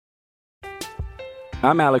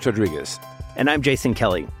I'm Alex Rodriguez. And I'm Jason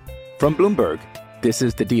Kelly. From Bloomberg, this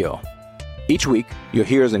is The Deal. Each week, you'll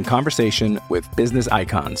hear us in conversation with business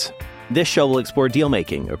icons. This show will explore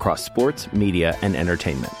deal-making across sports, media, and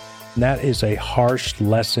entertainment. That is a harsh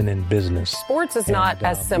lesson in business. Sports is not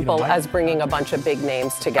as simple as bringing a bunch of big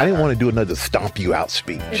names together. I didn't want to do another stomp you out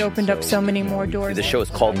speech. It opened up so many more doors. The show is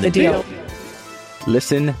called The Deal.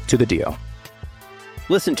 Listen to The Deal.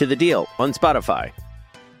 Listen to The Deal on Spotify.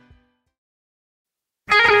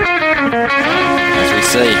 As we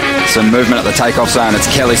see some movement at the takeoff zone,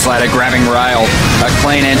 it's Kelly Slater grabbing rail. A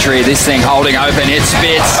clean entry, this thing holding open, it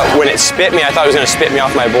spits. When it spit me, I thought it was going to spit me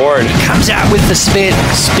off my board. Comes out with the spit,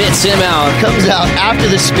 spits him out. Comes out after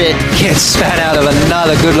the spit. Gets spat out of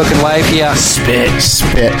another good-looking wave here. Spit.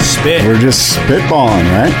 We're just spitballing,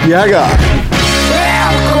 right? Yeah, I got it.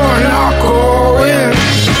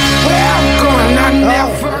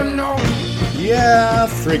 Yeah,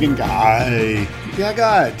 friggin' guy. Yeah,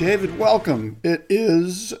 guy. David, welcome. It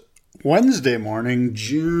is Wednesday morning,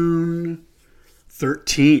 June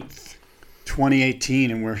 13th,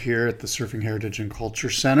 2018, and we're here at the Surfing Heritage and Culture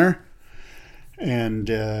Center. And,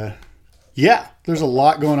 yeah, there's a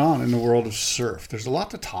lot going on in the world of surf. There's a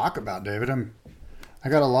lot to talk about, David. I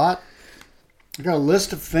got a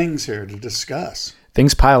list of things here to discuss.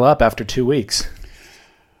 Things pile up after 2 weeks.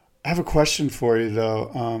 I have a question for you,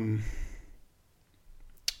 though.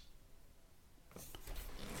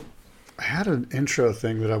 I had an intro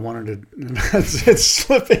thing that I wanted to... It's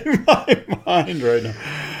slipping my mind right now.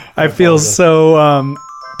 I feel so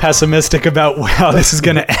pessimistic about how this is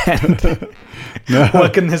going to end. No.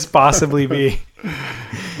 What can this possibly be?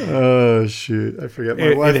 Oh, shoot. I forget.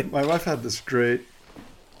 My wife had this great...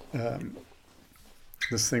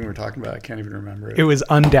 this thing we're talking about, I can't even remember it. It was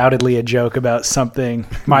undoubtedly a joke about something,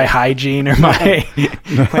 my hygiene or my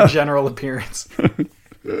general appearance.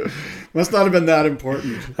 Must not have been that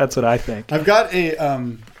important. That's what I think. I've got a...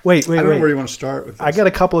 Wait. I don't know where you want to start with this. I got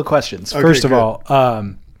a couple of questions. Okay, First of good. all...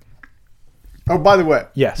 oh, by the way.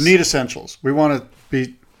 Yes. Need Essentials. We want to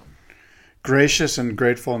be gracious and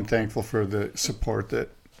grateful and thankful for the support that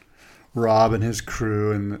Rob and his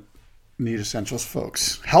crew and the Need Essentials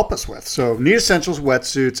folks help us with. So Need Essentials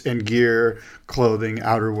wetsuits and gear, clothing,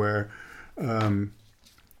 outerwear. I'm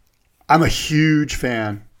a huge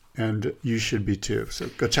fan, and you should be too. So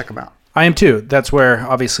go check them out. I am too. That's where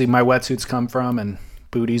obviously my wetsuits come from, and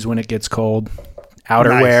booties when it gets cold.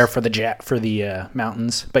 Outerwear Nice. for the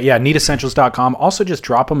mountains. But yeah, needessentials.com. Also just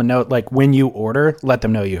drop them a note, like when you order, let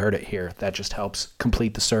them know you heard it here. That just helps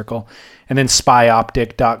complete the circle. And then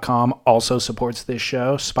spyoptic.com also supports this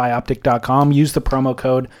show. Spyoptic.com. Use the promo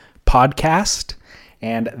code podcast,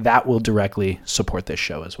 and that will directly support this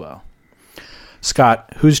show as well.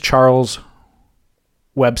 Scott, who's Charles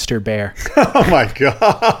Webster Bear? Oh my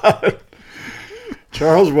God.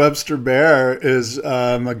 Charles Webster Bear is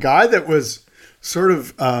a guy that was sort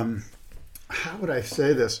of, how would I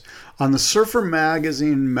say this? On the Surfer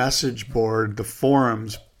Magazine message board, the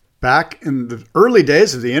forums, back in the early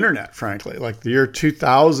days of the internet, frankly, like the year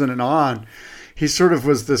 2000 and on, he sort of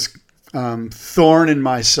was this thorn in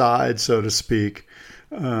my side, so to speak.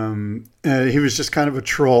 And he was just kind of a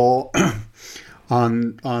troll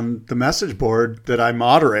on the message board that I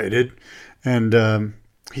moderated. And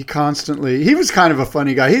he was kind of a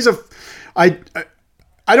funny guy. I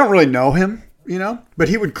don't really know him, but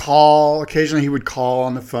occasionally he would call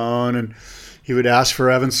on the phone, and he would ask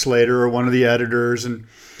for Evan Slater or one of the editors. And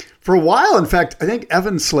for a while, in fact, I think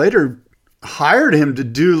Evan Slater hired him to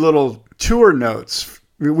do little tour notes.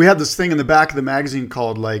 We had this thing in the back of the magazine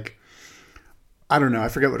called, like, I don't know, I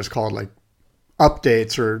forget what it's called, like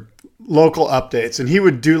updates or local updates. And he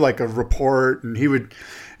would do like a report, and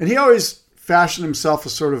he always fashioned himself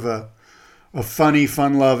as sort of a funny,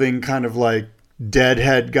 fun-loving kind of like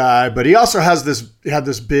deadhead guy. But he also had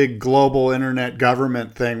this big global internet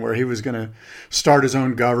government thing where he was going to start his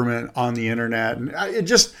own government on the internet. And I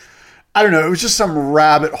don't know, it was just some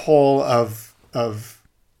rabbit hole of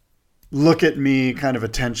look at me kind of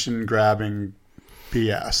attention grabbing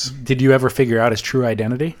BS. Did you ever figure out his true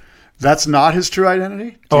identity? That's not his true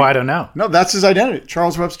identity? I don't know. No, that's his identity.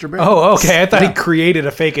 Charles Webster Bear. Oh, okay. I thought he created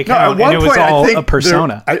a fake account no, and it was all a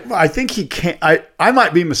persona. I think he can't. I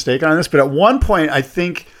might be mistaken on this, but at one point I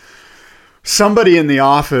think somebody in the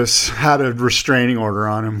office had a restraining order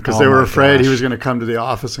on him because they were afraid he was going to come to the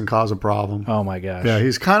office and cause a problem. Oh my gosh. Yeah,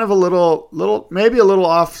 he's kind of a little, maybe a little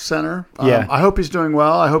off center. Yeah. I hope he's doing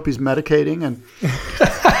well. I hope he's medicating and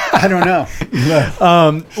I don't know.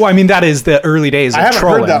 Well, I mean, that is the early days of I haven't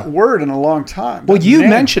trolling. heard that word in a long time. Well, That you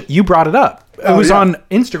name. you brought it up. It was yeah. on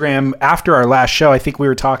Instagram after our last show. I think we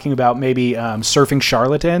were talking about maybe surfing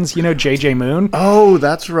charlatans, JJ Moon. Oh,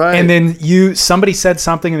 that's right. And then somebody said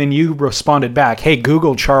something and then you responded back, hey,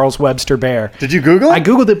 Google Charles Webster Bear. Did you Google it? I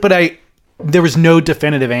Googled it, but there was no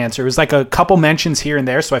definitive answer. It was like a couple mentions here and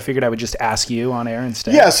there, so I figured I would just ask you on air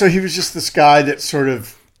instead. Yeah, so he was just this guy that sort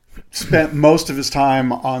of spent most of his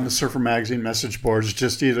time on the Surfer Magazine message boards,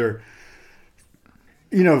 just either,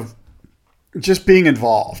 just being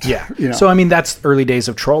involved. Yeah. So, I mean, that's early days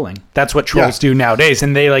of trolling. That's what trolls do nowadays.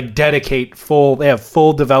 And they they have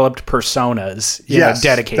full developed personas.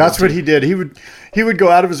 Dedicated. That's what he did. He would go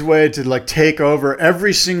out of his way to take over.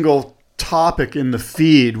 Every single topic in the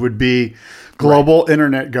feed would be global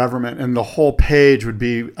internet government, and the whole page would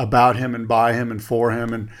be about him and by him and for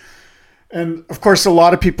him. And of course, a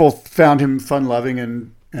lot of people found him fun-loving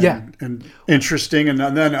and interesting, and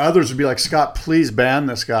then others would be like, Scott, please ban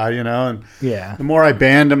this guy, And the more I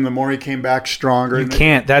banned him, the more he came back stronger. You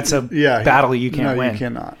can't. That's a battle you can't win. You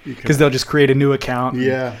cannot. Because they'll just create a new account.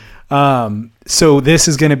 Yeah. So this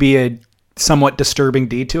is going to be a somewhat disturbing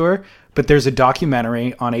detour, but there's a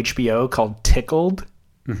documentary on HBO called Tickled.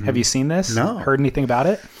 Mm-hmm. Have you seen this? No. Heard anything about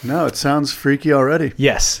it? No, it sounds freaky already.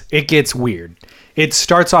 Yes, it gets weird. It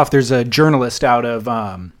starts off, there's a journalist out of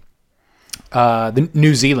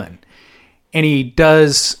New Zealand, and he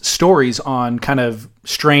does stories on kind of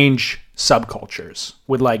strange subcultures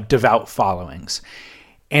with devout followings.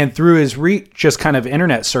 And through his just kind of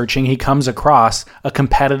internet searching, he comes across a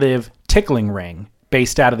competitive tickling ring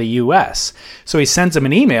based out of the US. So he sends him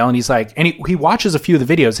an email and he's like, and he watches a few of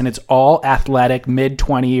the videos, and it's all athletic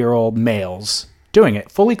mid-20-year-old males doing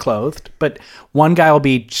it, fully clothed, but one guy will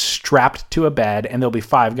be strapped to a bed and there'll be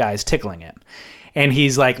 5 guys tickling him. And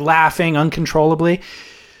he's laughing uncontrollably.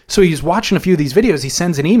 So he's watching a few of these videos. He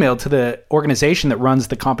sends an email to the organization that runs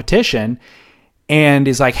the competition and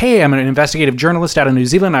is like, hey, I'm an investigative journalist out of New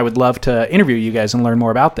Zealand. I would love to interview you guys and learn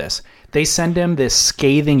more about this. They send him this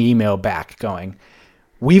scathing email back going,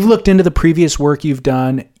 we've looked into the previous work you've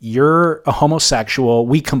done. You're a homosexual.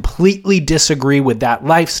 We completely disagree with that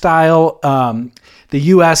lifestyle. The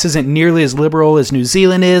U.S. isn't nearly as liberal as New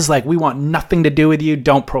Zealand is. We want nothing to do with you.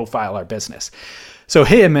 Don't profile our business. So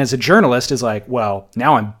him as a journalist is like, well,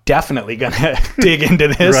 now I'm definitely going to dig into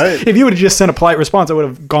this. Right. If you would have just sent a polite response, I would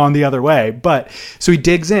have gone the other way. But so he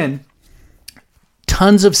digs in.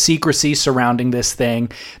 Tons of secrecy surrounding this thing.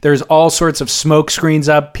 There's all sorts of smoke screens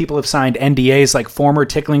up. People have signed NDAs, former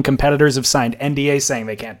tickling competitors have signed NDAs saying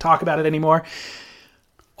they can't talk about it anymore.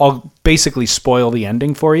 I'll basically spoil the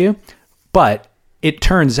ending for you. But it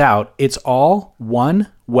turns out it's all one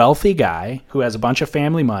wealthy guy who has a bunch of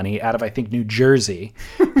family money out of, I think, New Jersey,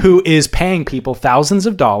 who is paying people thousands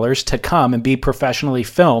of dollars to come and be professionally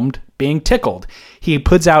filmed being tickled. He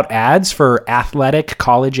puts out ads for athletic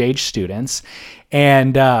college-age students.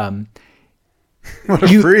 And what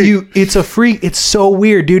a freak. It's a freak. It's so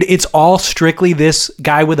weird, dude. It's all strictly this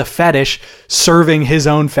guy with a fetish serving his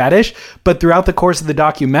own fetish. But throughout the course of the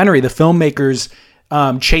documentary, the filmmakers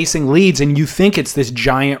chasing leads, and you think it's this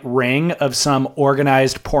giant ring of some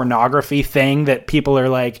organized pornography thing that people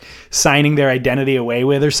are signing their identity away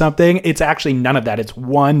with or something. It's actually none of that. It's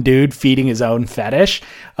one dude feeding his own fetish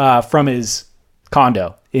from his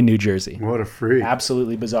condo in New Jersey. What a freak.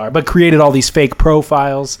 Absolutely bizarre. But created all these fake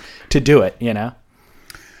profiles to do it,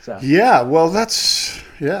 So. Yeah, well,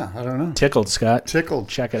 I don't know. Tickled, Scott. Tickled.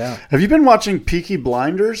 Check it out. Have you been watching Peaky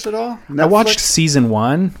Blinders at all? Netflix? I watched season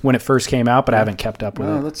 1 when it first came out, but I haven't kept up with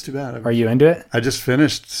it. Oh, that's too bad. Are you into it? I just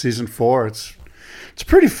finished season 4. It's a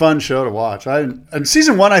pretty fun show to watch. And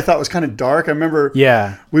season 1 I thought was kind of dark. I remember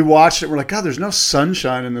we watched it. We're like, God, there's no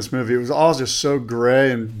sunshine in this movie. It was all just so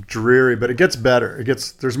gray and dreary, but it gets better.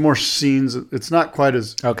 There's more scenes. It's not quite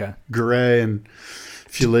as gray and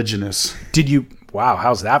fuliginous. Wow,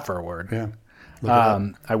 how's that for a word? Yeah.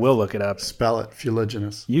 I will look it up. Spell it,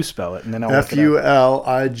 fuliginous. You spell it, and then I'll look it up.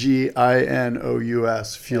 Fuliginous.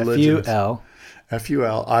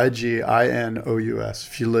 F-U-L. Fuliginous.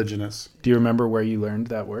 Fuliginous. Do you remember where you learned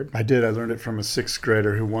that word? I did. I learned it from a 6th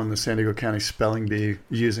grader who won the San Diego County Spelling Bee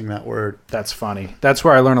using that word. That's funny. That's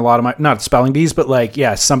where I learned a lot of my, not spelling bees, but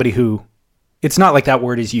somebody who, it's not like that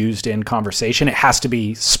word is used in conversation. It has to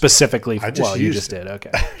be specifically, you just did.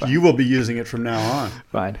 Okay. You will be using it from now on.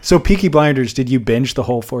 Fine. So Peaky Blinders, did you binge the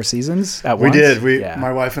whole 4 seasons at once? We did.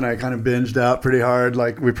 My wife and I kind of binged out pretty hard.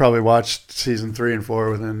 We probably watched season 3 and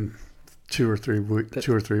 4 within 2 or 3 weeks.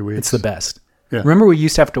 It's the best. Yeah. Remember we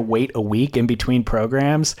used to have to wait a week in between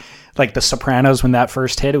programs? Like The Sopranos, when that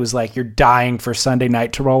first hit, it was like you're dying for Sunday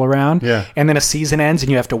night to roll around. Yeah. And then a season ends and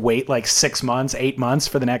you have to wait like 6 months, 8 months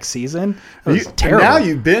for the next season. It was terrible. Now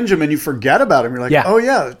you binge them and you forget about them. You're like, Yeah. oh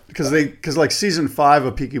yeah, because like season 5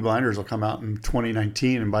 of Peaky Blinders will come out in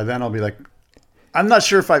 2019, and by then I'll be like, I'm not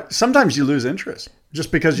sure if sometimes you lose interest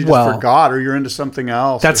just because you just forgot or you're into something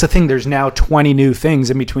else. That's the thing. There's now 20 new things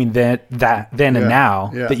in between then and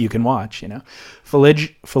now that you can watch, you know.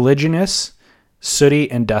 Fuliginous, sooty,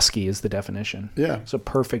 and dusky is the definition. Yeah. It's a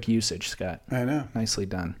perfect usage, Scott. I know. Nicely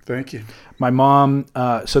done. Thank you. My mom,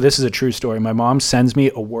 so this is a true story. My mom sends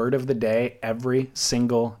me a word of the day every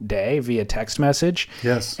single day via text message.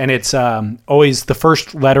 Yes. And it's always the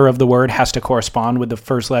first letter of the word has to correspond with the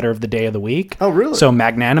first letter of the day of the week. Oh, really? So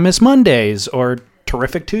Magnanimous Mondays or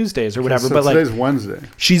Terrific Tuesdays or whatever. So but today's Wednesday.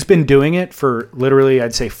 She's been doing it for literally,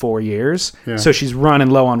 I'd say 4 years. Yeah. So she's running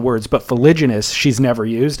low on words, but fuliginous she's never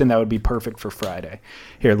used, and that would be perfect for Friday.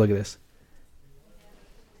 Here, look at this.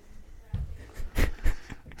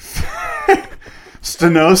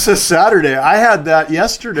 Stenosis Saturday. I had that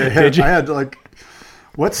yesterday. Did you? I had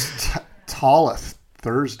what's Talleth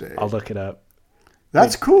Thursday? I'll look it up.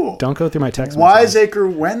 That's cool. Don't go through my text messages. Wiseacre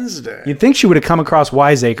Wednesday. You'd think she would have come across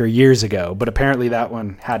Wiseacre years ago, but apparently that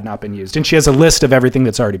one had not been used. And she has a list of everything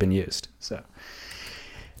that's already been used. So,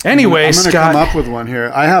 anyway, I'm going to Scott, come up with one here.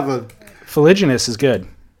 I have a fuliginous is good.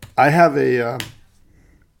 I have a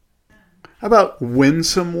how about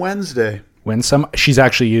Winsome Wednesday? Winsome. She's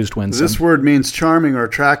actually used winsome. This word means charming or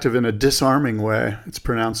attractive in a disarming way. It's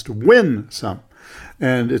pronounced winsome,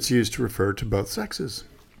 and it's used to refer to both sexes.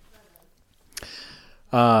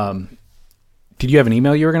 Did you have an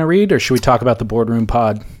email you were going to read, or should we talk about the Boardroom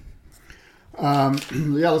Pod? Yeah,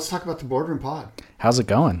 let's talk about the Boardroom Pod. How's it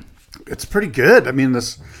going? It's pretty good. I mean,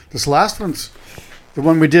 this last one's the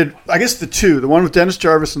one we did. I guess the one with Dennis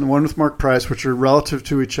Jarvis and the one with Mark Price, which are relative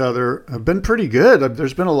to each other, have been pretty good.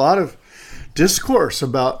 There's been a lot of discourse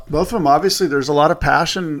about both of them. Obviously, there's a lot of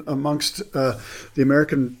passion amongst the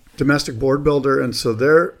American domestic board builder, and so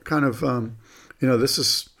they're kind of, this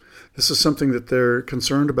is something that they're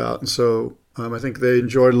concerned about, and so I think they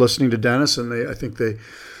enjoyed listening to Dennis, and I think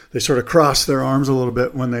they sort of crossed their arms a little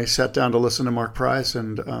bit when they sat down to listen to Mark Price,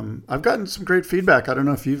 and I've gotten some great feedback. I don't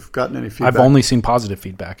know if you've gotten any feedback. I've only seen positive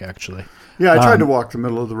feedback, actually. Yeah, I tried to walk the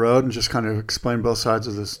middle of the road and just kind of explain both sides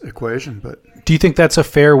of this equation. But do you think that's a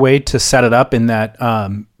fair way to set it up in that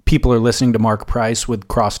people are listening to Mark Price with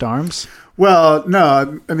crossed arms? Well,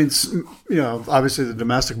 no. I mean, obviously the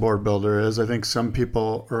domestic board builder is. I think some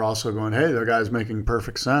people are also going, hey, the guy's making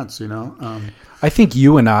perfect sense, I think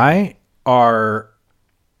you and I are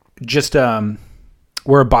just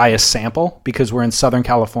we're a biased sample because we're in Southern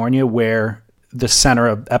California where the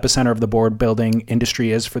epicenter of the board building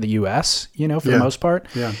industry is for the U.S., for the most part.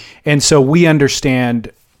 Yeah. And so we understand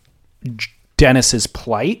Dennis's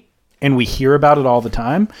plight and we hear about it all the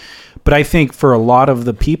time. But I think for a lot of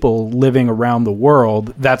the people living around the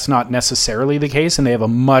world, that's not necessarily the case. And they have a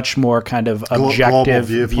much more kind of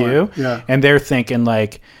objective view. Yeah. And they're thinking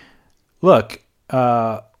like, look,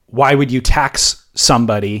 why would you tax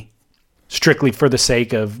somebody strictly for the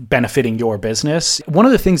sake of benefiting your business? One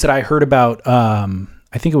of the things that I heard about,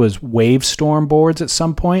 I think it was Wavestorm boards at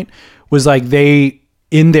some point, was like they,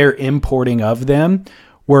 in their importing of them,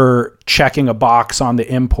 were checking a box on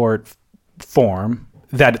the import form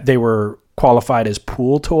that they were qualified as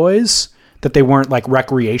pool toys, that they weren't like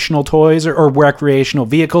recreational toys or recreational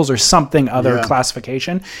vehicles or something other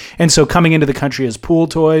classification. And so coming into the country as pool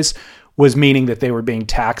toys was meaning that they were being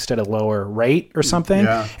taxed at a lower rate or something.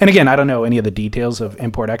 Yeah. And again, I don't know any of the details of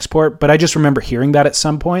import-export, but I just remember hearing that at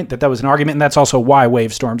some point, that was an argument. And that's also why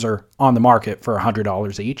Wavestorms are on the market for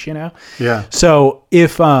 $100 each, Yeah. So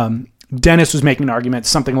if Dennis was making an argument,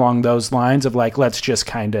 something along those lines of like, let's just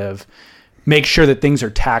kind of make sure that things are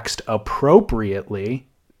taxed appropriately,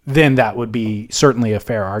 then that would be certainly a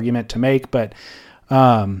fair argument to make. But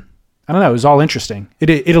I don't know. It was all interesting.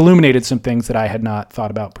 It illuminated some things that I had not thought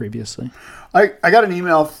about previously. I got an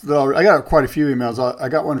email. I got quite a few emails. I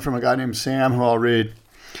got one from a guy named Sam who I'll read.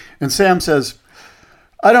 And Sam says,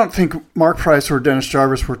 I don't think Mark Price or Dennis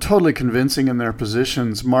Jarvis were totally convincing in their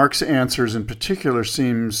positions. Mark's answers in particular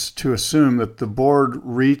seems to assume that the board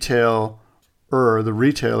retailer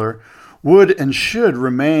would and should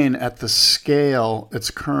remain at the scale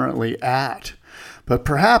it's currently at. But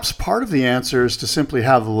perhaps part of the answer is to simply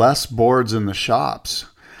have less boards in the shops,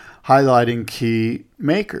 highlighting key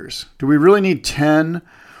makers. Do we really need 10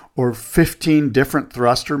 or 15 different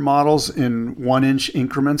thruster models in 1-inch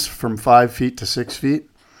increments from 5 feet to 6 feet?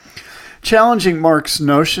 challenging Mark's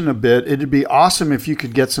notion a bit, it'd be awesome if you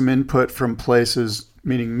could get some input from places,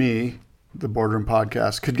 meaning me, the Boardroom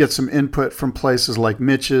Podcast, could get some input from places like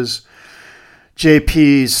Mitch's,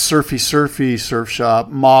 JP's, Surfy Surf Shop,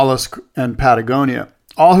 Mollusk, and Patagonia,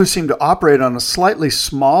 all who seem to operate on a slightly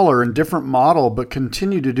smaller and different model but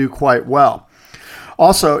continue to do quite well.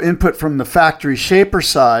 Also, input from the factory shaper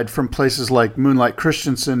side from places like Moonlight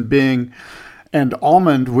Christensen, Bing, and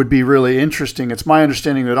Almond would be really interesting. It's my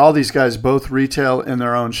understanding that all these guys both retail in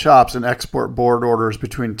their own shops and export board orders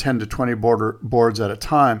between 10 to 20 boards at a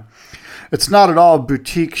time. It's not at all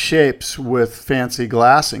boutique shapes with fancy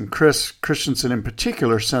glassing. Chris Christensen in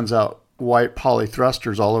particular sends out white poly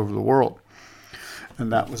thrusters all over the world.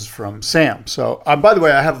 And that was from Sam. So, by the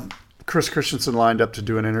way, I have Chris Christensen lined up to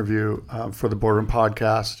do an interview for the Boardroom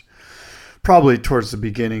Podcast, probably towards the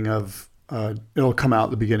beginning of, it'll come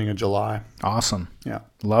out the beginning of July. Awesome. Yeah.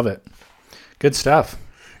 Love it. Good stuff.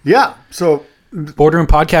 Yeah. So Boardroom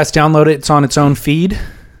Podcast, download it. It's on its own feed.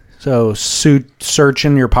 So search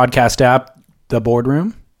in your podcast app, The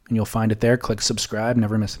Boardroom, and you'll find it there. Click subscribe.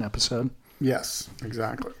 Never miss an episode. Yes,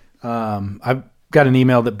 exactly. I've got an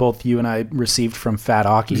email that both you and I received from Fat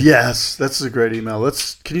Aki. Yes, that's a great email.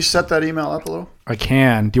 Can you set that email up a little? I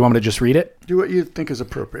can. Do you want me to just read it? Do what you think is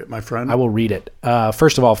appropriate, my friend. I will read it.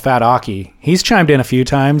 First of all, Fat Aki. He's chimed in a few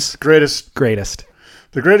times. Greatest.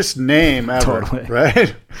 The greatest name ever. Totally.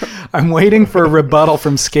 Right? I'm waiting for a rebuttal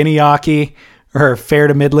from Skinny Aki or fair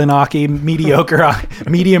to middling Aki, mediocre Aki,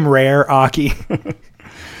 medium rare Aki.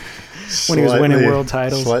 When he was winning world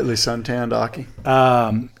titles. Slightly suntanned Aki.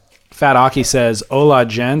 Fat Aki says, "Hola,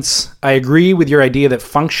 gents. I agree with your idea that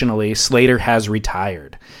functionally Slater has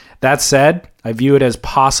retired. That said, I view it as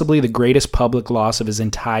possibly the greatest public loss of his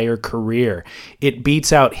entire career. It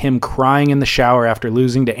beats out him crying in the shower after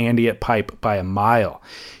losing to Andy at Pipe by a mile.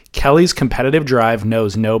 Kelly's competitive drive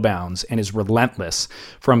knows no bounds and is relentless.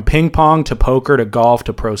 From ping pong to poker to golf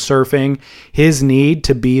to pro surfing, his need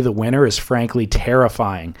to be the winner is frankly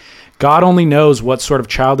terrifying. God only knows what sort of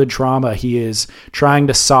childhood trauma he is trying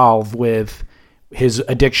to solve with his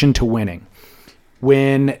addiction to winning.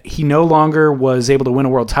 When he no longer was able to win a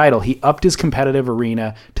world title, he upped his competitive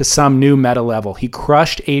arena to some new meta level. He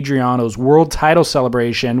crushed Adriano's world title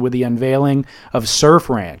celebration with the unveiling of Surf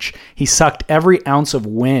Ranch. He sucked every ounce of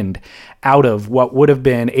wind out of what would have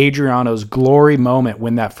been Adriano's glory moment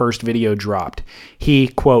when that first video dropped. He,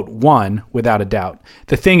 quote, won without a doubt.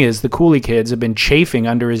 The thing is, the Cooley kids have been chafing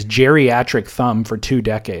under his geriatric thumb for 2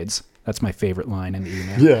 decades. That's my favorite line in the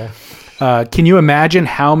email. Yeah. Can you imagine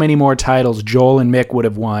how many more titles Joel and Mick would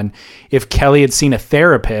have won if Kelly had seen a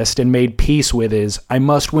therapist and made peace with his "I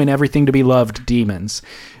must win everything to be loved" demons?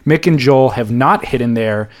 Mick and Joel have not hidden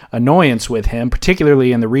their annoyance with him,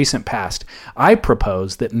 particularly in the recent past. I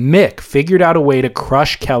propose that Mick figured out a way to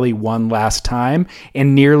crush Kelly one last time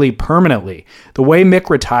and nearly permanently. The way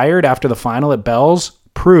Mick retired after the final at Bell's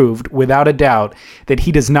proved without a doubt that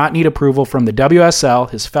he does not need approval from the WSL,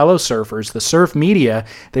 his fellow surfers, the surf media,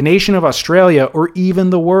 the nation of Australia, or even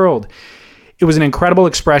the world. It was an incredible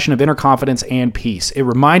expression of inner confidence and peace. It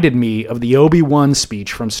reminded me of the Obi-Wan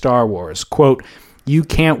speech from Star Wars. Quote, "You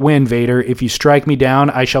can't win, Vader. If you strike me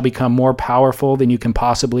down, I shall become more powerful than you can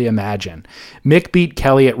possibly imagine." Mick beat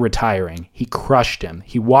Kelly at retiring. He crushed him.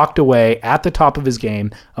 He walked away at the top of his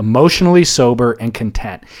game, emotionally sober and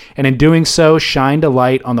content. And in doing so, shined a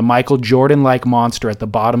light on the Michael Jordan-like monster at the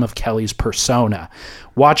bottom of Kelly's persona.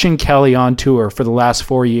 Watching Kelly on tour for the last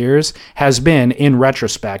 4 years has been, in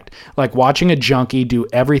retrospect, like watching a junkie do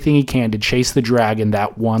everything he can to chase the dragon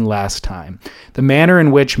that one last time. The manner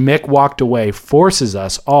in which Mick walked away forces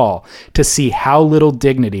us all to see how little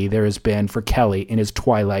dignity there has been for Kelly in his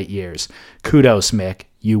twilight years. Kudos, Mick.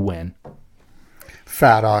 You win.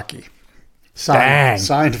 Fat Aki. Bang.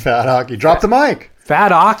 Signed Fat Aki. Drop the mic.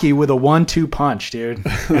 Fat Aki with a 1-2 punch, dude.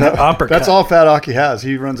 An uppercut. That's all Fat Aki has.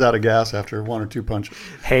 He runs out of gas after 1 or 2 punches.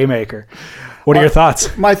 Haymaker. What are your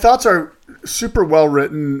thoughts? My thoughts are super well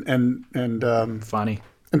written and funny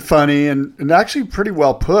and actually pretty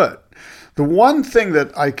well put. The one thing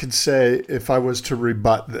that I could say if I was to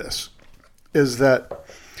rebut this is that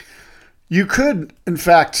you could, in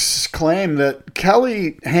fact, claim that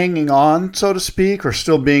Kelly hanging on, so to speak, or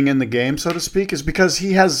still being in the game, so to speak, is because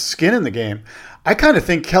he has skin in the game. I kind of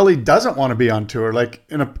think Kelly doesn't want to be on tour. Like,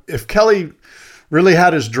 if Kelly really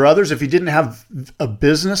had his druthers, if he didn't have a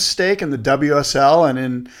business stake in the WSL and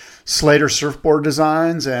in Slater Surfboard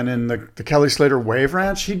Designs and in the Kelly Slater Wave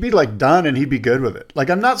Ranch, he'd be like done and he'd be good with it. Like,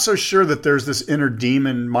 I'm not so sure that there's this inner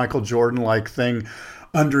demon Michael Jordan-like thing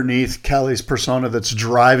underneath Kelly's persona that's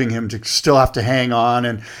driving him to still have to hang on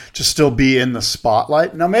and to still be in the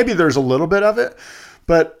spotlight. Now, maybe there's a little bit of it,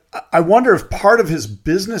 but I wonder if part of his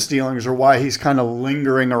business dealings are why he's kind of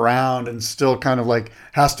lingering around and still kind of like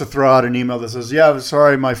has to throw out an email that says, yeah,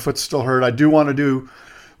 sorry, my foot's still hurt. I do want to do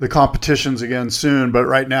the competitions again soon, but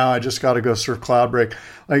right now I just got to go surf Cloudbreak.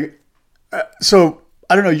 Like, so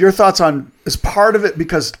I don't know your thoughts on, is part of it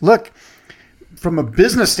because look, from a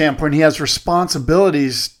business standpoint, he has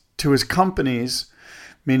responsibilities to his companies,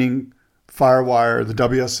 meaning Firewire, the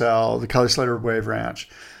WSL, the Kelly Slater Wave Ranch,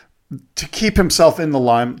 to keep himself in the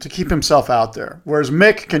line, to keep himself out there. Whereas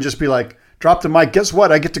Mick can just be like, drop the mic. Guess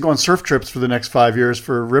what? I get to go on surf trips for the next 5 years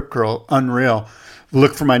for Rip Curl. Unreal.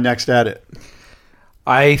 Look for my next edit.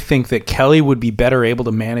 I think that Kelly would be better able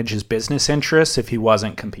to manage his business interests if he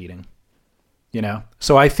wasn't competing. You know?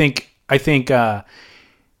 So I think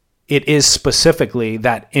it is specifically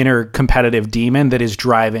that inner competitive demon that is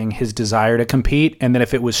driving his desire to compete. And that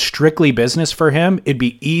if it was strictly business for him, it'd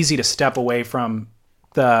be easy to step away from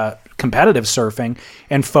the competitive surfing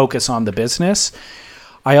and focus on the business.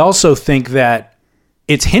 I also think that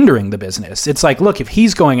it's hindering the business. It's like, look, if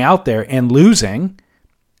he's going out there and losing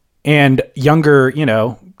and younger,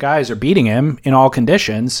 guys are beating him in all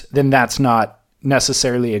conditions, then that's not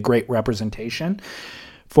necessarily a great representation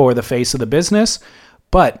for the face of the business.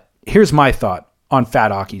 But here's my thought on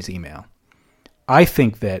Fat Aki's email. I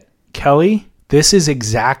think that Kelly, this is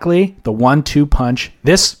exactly the 1-2 punch.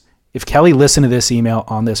 If Kelly listened to this email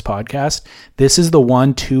on this podcast, this is the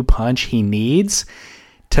 1-2 punch he needs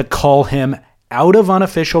to call him out of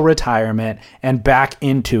unofficial retirement and back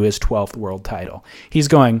into his 12th world title. He's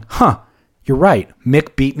going, you're right.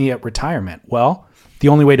 Mick beat me at retirement. Well, the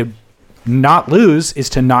only way to not lose is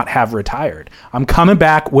to not have retired. I'm coming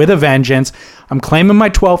back with a vengeance. I'm claiming my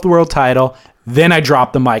 12th world title. Then I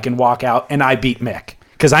drop the mic and walk out and I beat Mick.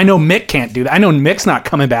 Because I know Mick can't do that. I know Mick's not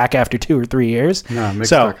coming back after 2 or 3 years. No,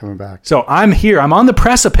 Mick's not coming back. So I'm here. I'm on the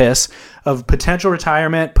precipice of potential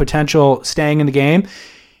retirement, potential staying in the game.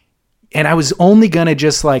 And I was only going to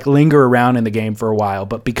just like linger around in the game for a while.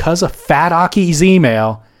 But because of Fat Aki's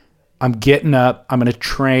email, I'm getting up. I'm going to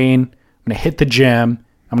train. I'm going to hit the gym.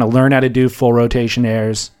 I'm going to learn how to do full rotation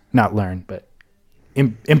airs. Not learn, but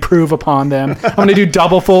improve upon them. I'm going to do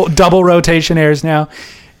double rotation airs now.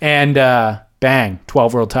 And bang,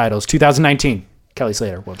 12 world titles. 2019, Kelly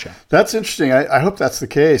Slater, world champ. That's interesting. I hope that's the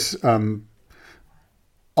case.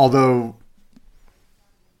 Although,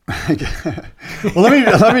 well,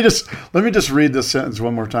 let me just read this sentence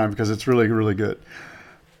one more time because it's really, really good.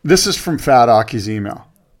 This is from Fat Aki's email.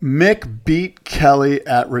 Mick beat Kelly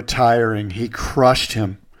at retiring. He crushed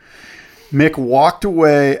him. Mick walked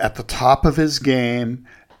away at the top of his game,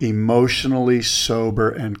 emotionally sober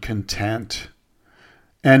and content.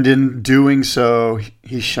 And in doing so,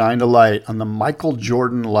 he shined a light on the Michael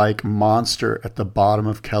Jordan-like monster at the bottom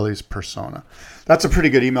of Kelly's persona. That's a pretty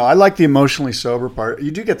good email. I like the emotionally sober part.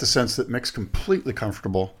 You do get the sense that Mick's completely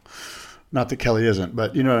comfortable. Not that Kelly isn't,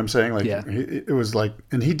 but you know what I'm saying? Like, yeah. It was like,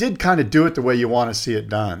 and he did kind of do it the way you want to see it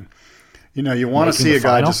done. You want to see a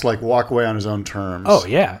guy just like walk away on his own terms. Oh,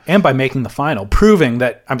 yeah. And by making the final, proving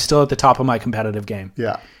that I'm still at the top of my competitive game.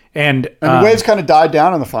 Yeah. And the waves kind of died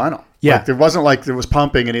down in the final. Yeah. Like, there wasn't like there was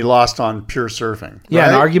pumping and he lost on pure surfing. Yeah,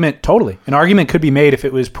 right? An argument could be made if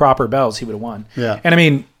it was proper bells, he would have won. Yeah. And I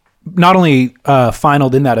mean, not only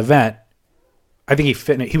finaled in that event, I think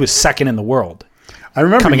he was second in the world. I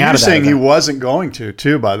remember you saying he wasn't going to,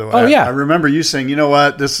 too, by the way. Oh, yeah. I remember you saying, you know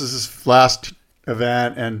what, this is his last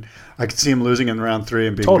event, and I could see him losing in round 3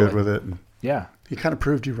 and being good with it. And yeah. He kind of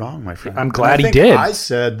proved you wrong, my friend. I'm glad he did. I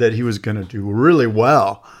said that he was going to do really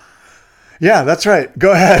well. Yeah, that's right.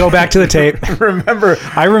 Go ahead. Go back to the tape.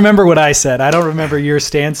 I remember what I said. I don't remember your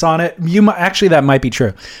stance on it. Actually, that might be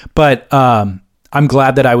true. But I'm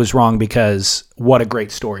glad that I was wrong because what a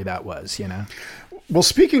great story that was, Well,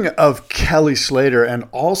 speaking of Kelly Slater and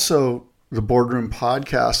also the Boardroom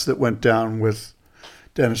podcast that went down with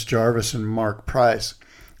Dennis Jarvis and Mark Price,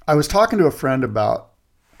 I was talking to a friend about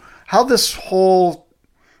how this whole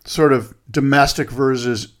sort of domestic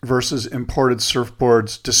versus imported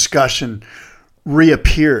surfboards discussion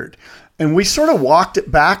reappeared. And we sort of walked it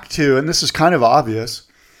back to, and this is kind of obvious,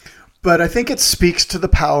 but I think it speaks to the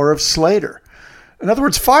power of Slater. In other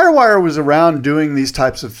words, Firewire was around doing these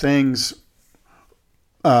types of things.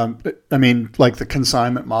 Like the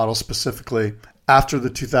consignment model specifically after the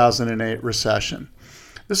 2008 recession.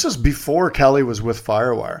 This is before Kelly was with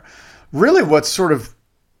Firewire. Really what's sort of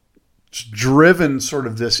driven sort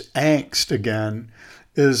of this angst again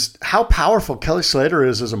is how powerful Kelly Slater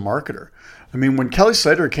is as a marketer. I mean, when Kelly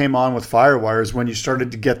Slater came on with Firewire is when you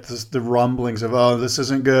started to get the rumblings of, oh, this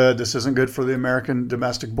isn't good. This isn't good for the American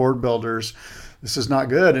domestic board builders. This is not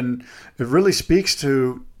good. And it really speaks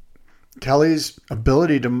to Kelly's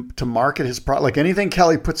ability to market his product, like anything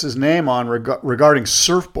Kelly puts his name on regarding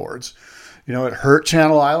surfboards, at Hurt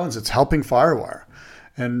Channel Islands, it's helping Firewire.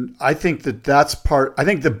 And I think that's part. I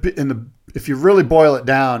think if you really boil it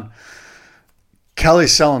down,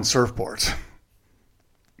 Kelly's selling surfboards.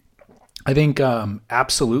 I think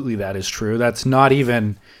absolutely that is true. That's not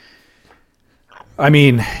even.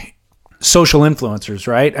 Social influencers,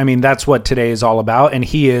 right? That's what today is all about. And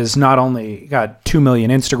he is not only got 2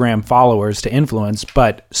 million Instagram followers to influence,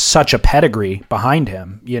 but such a pedigree behind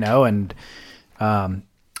him, and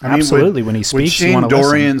absolutely when he speaks,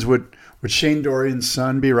 would Shane Dorian's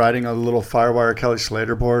son be riding a little Firewire Kelly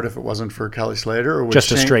Slater board if it wasn't for Kelly Slater? Or would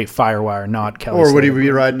just a straight Firewire, not Kelly Slater? Or would he board?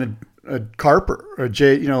 be riding a Carper or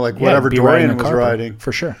whatever Dorian was riding?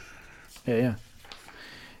 For sure. Yeah.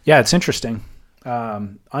 Yeah, it's interesting.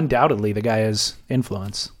 Undoubtedly the guy has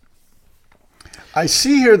influence. I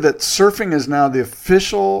see here that surfing is now the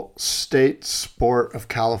official state sport of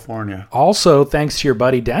California. Also, thanks to your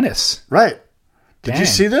buddy Dennis. Right. Did you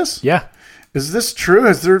see this? Yeah. Is this true?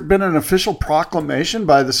 Has there been an official proclamation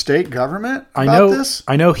by the state government about this?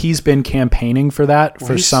 I know he's been campaigning for that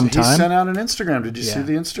for some time. He sent out an Instagram. Did you see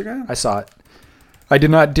the Instagram? I saw it. I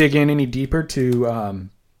did not dig in any deeper to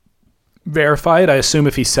verify it. I assume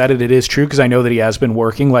if he said it, it is true because I know that he has been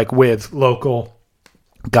working with local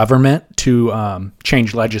government to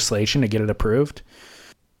change legislation to get it approved.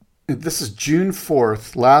 This is June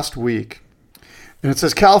 4th, last week. And it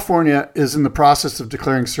says California is in the process of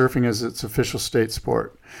declaring surfing as its official state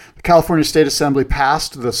sport. The California State Assembly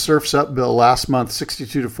passed the Surf's Up bill last month,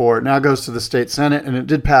 62-4. It now goes to the state Senate, and it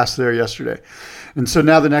did pass there yesterday. And so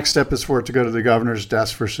now the next step is for it to go to the governor's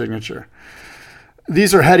desk for signature.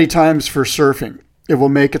 These are heady times for surfing. It will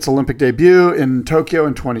make its Olympic debut in Tokyo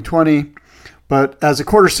in 2020. But as a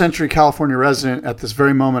quarter-century California resident, at this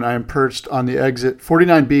very moment, I am perched on the exit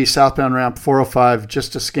 49B southbound ramp 405,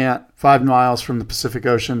 just a scant 5 miles from the Pacific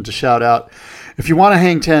Ocean, to shout out, if you want to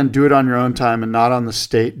hang 10, do it on your own time and not on the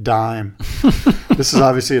state dime. This is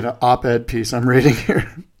obviously an op-ed piece I'm reading here.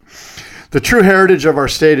 The true heritage of our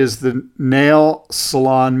state is the nail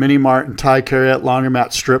salon, mini mart, and Thai Carriot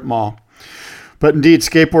laundromat strip mall. But indeed,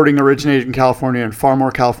 skateboarding originated in California, and far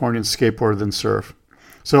more Californians skateboard than surf.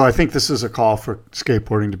 So I think this is a call for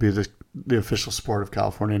skateboarding to be the official sport of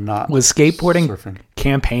California, not Was skateboarding surfing.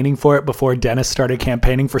 Campaigning for it before Dennis started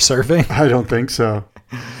campaigning for surfing? I don't think so.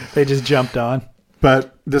 They just jumped on.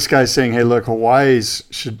 But this guy's saying, hey, look,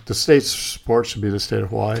 the state sport should be the state of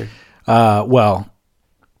Hawaii. Well,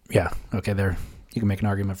 yeah, okay, there. You can make an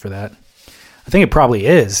argument for that. I think it probably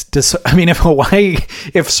is.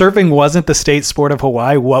 If surfing wasn't the state sport of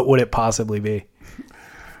Hawaii, what would it possibly be?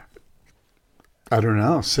 I don't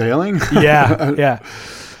know. Sailing? Yeah.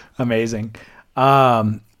 Amazing.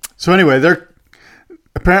 So anyway,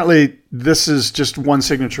 apparently this is just one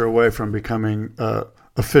signature away from becoming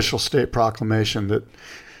official state proclamation.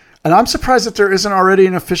 And I'm surprised that there isn't already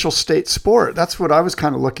an official state sport. That's what I was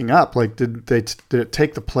kind of looking up. Did it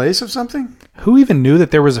take the place of something? Who even knew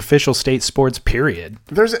that there was official state sports, period?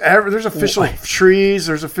 There's official trees.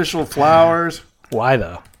 There's official flowers. Why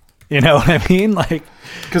though? You know what I mean?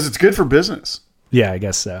 Because it's good for business. Yeah, I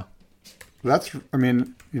guess so. It's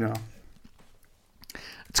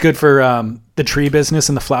good for the tree business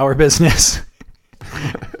and the flower business.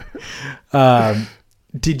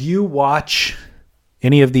 Did you watch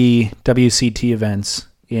any of the WCT events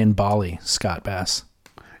in Bali, Scott Bass?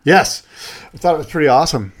 Yes. I thought it was pretty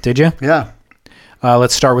awesome. Did you? Yeah.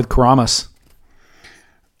 Let's start with Karamas.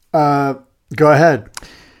 Go ahead.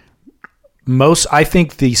 I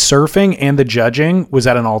think the surfing and the judging was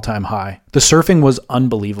at an all-time high. The surfing was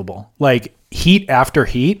unbelievable. Heat after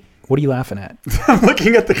heat. What are you laughing at? I'm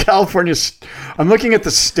looking at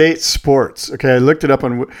the state sports. Okay, I looked it up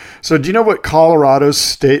so do you know what Colorado's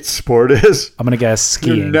state sport is? I'm going to guess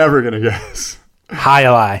skiing. You're never going to guess.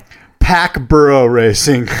 High. Pack burro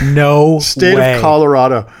racing. No State way. of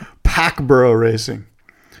Colorado. Pack burro racing.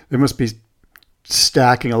 They must be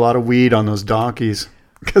stacking a lot of weed on those donkeys.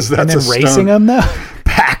 Because that's and then racing them though?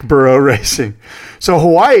 Pack burro racing. So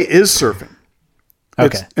Hawaii is surfing.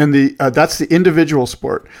 Okay. That's the individual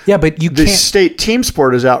sport. Yeah, but the state team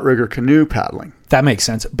sport is outrigger canoe paddling. That makes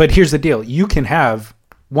sense. But here's the deal. You can have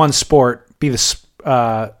one sport be the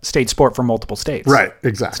state sport for multiple states. Right,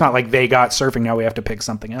 exactly. It's not like they got surfing, now we have to pick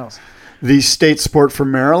something else. The state sport for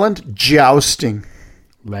Maryland, jousting.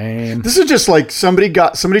 Lame. This is just somebody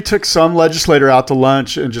took some legislator out to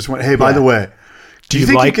lunch and just went, hey, by the way, do you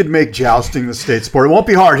think you could make jousting the state sport? It won't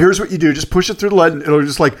be hard. Here's what you do. Just push it through the lead and it'll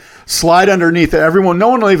just slide underneath it. No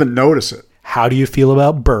one will even notice it. How do you feel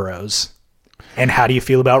about burros? And how do you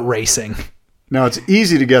feel about racing? Now, it's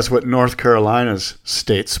easy to guess what North Carolina's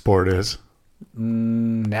state sport is.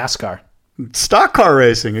 NASCAR. Stock car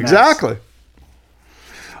racing, exactly. Nice.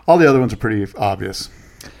 All the other ones are pretty obvious.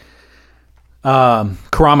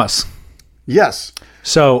 Karamas. Yes.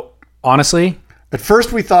 So, honestly, at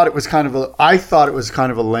first I thought it was kind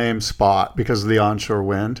of a lame spot because of the onshore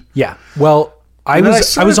wind. Yeah. Well, I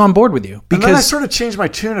was on board with you because and then I sort of changed my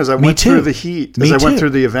tune as I went through the heat, as I went through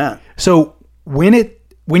the event. So when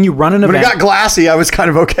you run an event, when it got glassy, I was kind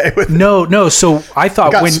of okay with it. No. So I thought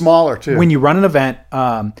it got smaller too. When you run an event,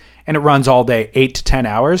 and it runs all day, 8 to 10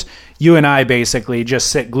 hours, you and I basically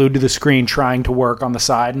just sit glued to the screen trying to work on the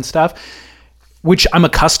side and stuff, which I'm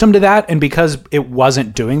accustomed to that. And because it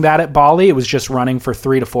wasn't doing that at Bali, it was just running for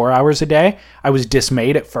 3 to 4 hours a day. I was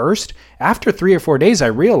dismayed at first. After 3 or 4 days, I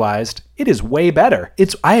realized it is way better.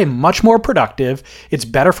 I am much more productive. It's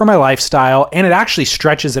better for my lifestyle. And it actually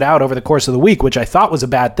stretches it out over the course of the week, which I thought was a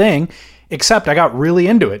bad thing, except I got really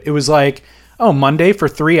into it. It was like, Monday for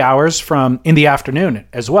 3 hours in the afternoon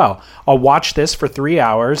as well. I'll watch this for 3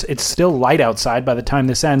 hours. It's still light outside by the time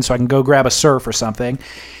this ends, so I can go grab a surf or something.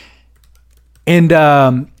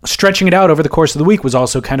 And stretching it out over the course of the week was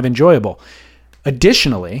also kind of enjoyable.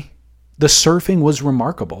 Additionally, the surfing was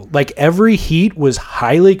remarkable. Like every heat was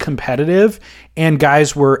highly competitive and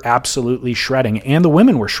guys were absolutely shredding, and the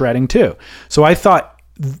women were shredding too. So I thought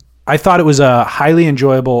it was a highly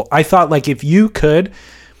enjoyable. I thought like if you could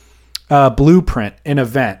blueprint an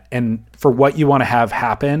event and for what you want to have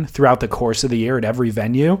happen throughout the course of the year at every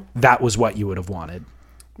venue, that was what you would have wanted.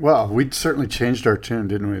 Well, we certainly changed our tune,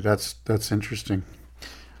 didn't we? That's interesting.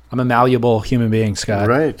 I'm a malleable human being, Scott.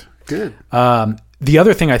 Right. Good. The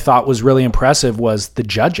other thing I thought was really impressive was the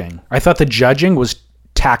judging. I thought the judging was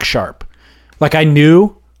tack sharp. Like I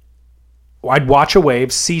knew I'd watch a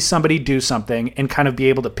wave, see somebody do something, and kind of be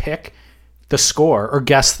able to pick the score or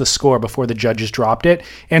guess the score before the judges dropped it,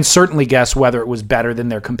 and certainly guess whether it was better than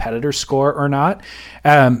their competitor's score or not.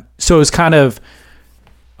 So it was kind of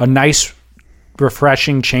a nice,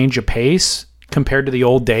 refreshing change of pace compared to the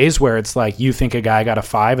old days where it's like you think a guy got a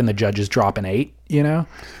 5 and the judges drop an 8, you know?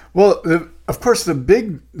 Well, of course, the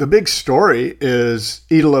big story is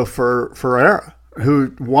Italo Ferreira,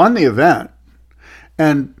 who won the event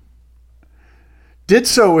and did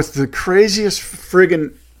so with the craziest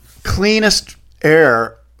friggin' cleanest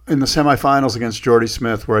air in the semifinals against Jordy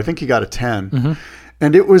Smith, where I think he got a 10. Mm-hmm.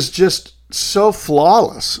 And it was just so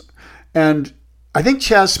flawless. And I think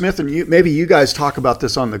Chaz Smith and maybe you guys talk about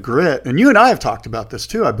this on the Grit, and you and I have talked about this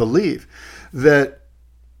too, I believe, that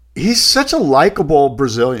he's such a likable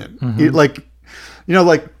Brazilian. Mm-hmm.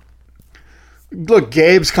 Look,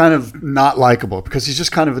 Gabe's kind of not likable because he's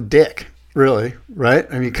just kind of a dick, really, right?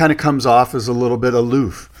 I mean, he kind of comes off as a little bit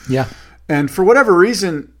aloof. Yeah. And for whatever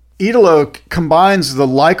reason, Italo combines the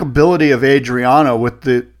likability of Adriano with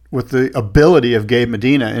the ability of Gabe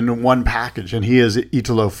Medina in one package, and he is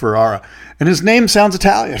Italo Ferreira. And his name sounds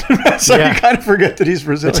Italian, so you kind of forget that he's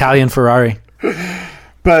Brazilian. Italian Ferrari.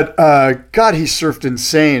 But God, he surfed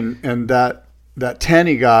insane, and that 10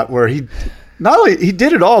 he got where he not only he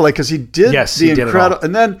did it all, like because he did incredible,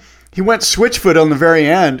 and then he went switchfoot on the very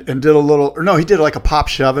end and did he did like a pop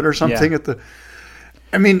shove it or something at the.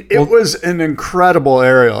 I mean, it was an incredible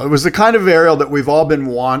aerial. It was the kind of aerial that we've all been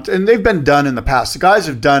wanting, and they've been done in the past. The guys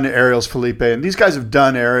have done aerials, Felipe, and these guys have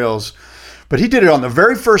done aerials, but he did it on the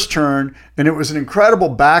very first turn, and it was an incredible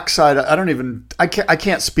backside. I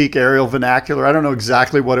can't speak aerial vernacular. I don't know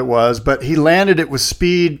exactly what it was, but he landed it with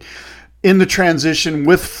speed in the transition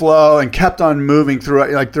with flow and kept on moving through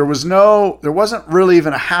it. Like there wasn't really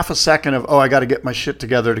even a half a second of, I got to get my shit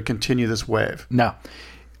together to continue this wave. No,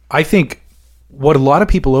 I think what a lot of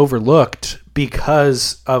people overlooked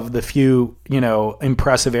because of the few,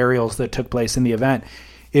 impressive aerials that took place in the event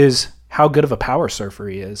is how good of a power surfer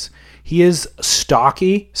he is. He is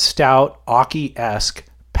stocky, stout, Aki-esque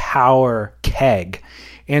power keg.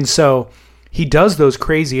 And so he does those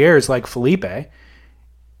crazy airs like Felipe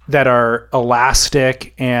that are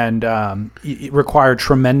elastic and require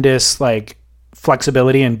tremendous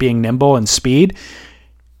flexibility and being nimble and speed.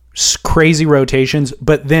 Crazy rotations,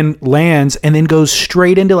 but then lands and then goes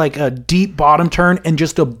straight into like a deep bottom turn and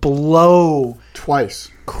just a blow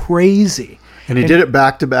twice. Crazy. And he did it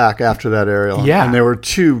back to back after that aerial. Yeah. And there were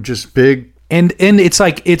two just big. And it's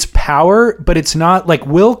like, it's power, but it's not like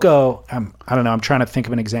Wilco. I don't know. I'm trying to think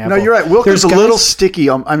of an example. No, you're right. Wilco's a little sticky.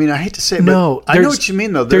 I mean, I hate to say it, but I know what you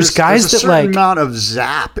mean though. There's guys there's a certain amount of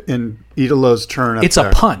zap in Italo's turn. It's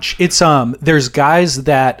a punch. It's there's guys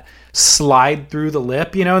that slide through the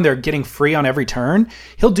lip, and they're getting free on every turn.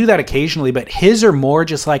 He'll do that occasionally, but his are more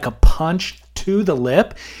just like a punch to the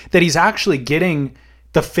lip that he's actually getting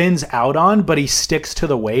the fins out on, but he sticks to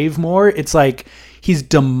the wave more. It's like he's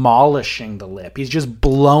demolishing the lip. He's just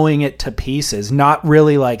blowing it to pieces, not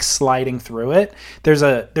really like sliding through it. There's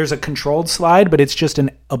a controlled slide, but it's just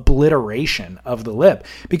an obliteration of the lip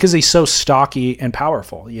because he's so stocky and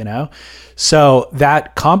powerful, you know? So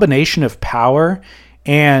that combination of power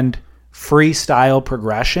and freestyle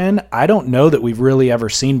progression, I don't know that we've really ever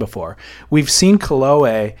seen before. We've seen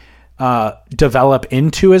Kolohe develop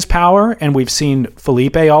into his power, and we've seen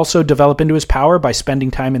Felipe also develop into his power by spending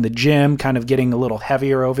time in the gym, kind of getting a little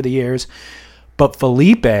heavier over the years. But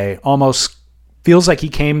Felipe almost feels like he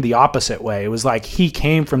came the opposite way. It was like he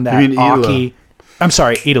came from that Aki. I'm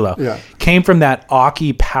sorry, Idolo. Yeah. Came from that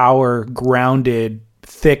Aki power, grounded,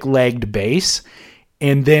 thick-legged base,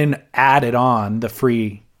 and then added on the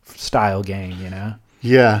freestyle game, you know?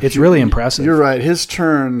 Yeah. It's really impressive. You're right. His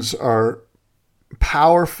turns are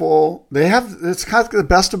powerful. It's kind of the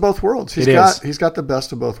best of both worlds. He's got the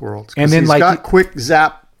best of both worlds. And then he's got quick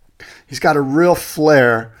zap. He's got a real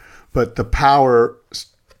flair, but the power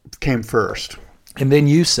came first. And then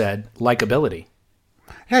you said likability.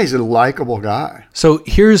 Yeah, he's a likable guy. So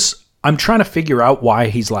I'm trying to figure out why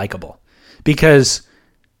he's likable, because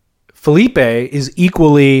Felipe is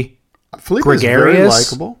equally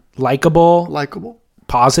gregarious, likable,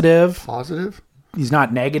 positive. He's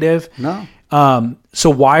not negative. No. So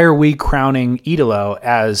why are we crowning Idolo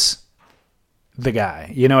as the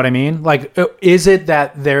guy? You know what I mean? Like, is it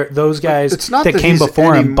that those guys that came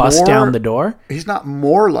before him bust down the door? He's not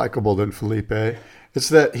more likable than Felipe. It's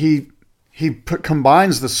that he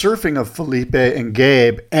combines the surfing of Felipe and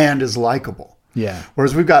Gabe and is likable. Yeah.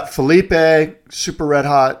 Whereas we've got Felipe, super red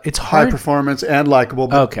hot, it's hard. High performance and likable,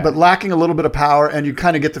 but lacking a little bit of power. And you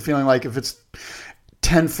kind of get the feeling like if it's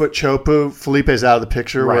 10-foot Chopu, Felipe's out of the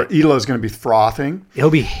picture, right, where Idolo's going to be frothing. He'll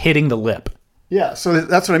be hitting the lip. Yeah, so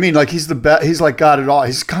that's what I mean. Like he's the best. He's like got it all.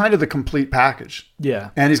 He's kind of the complete package.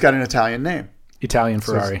 Yeah, and he's got an Italian name, Italian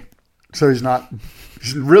Ferrari. So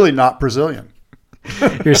he's really not Brazilian.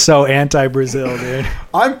 You're so anti-Brazil, dude.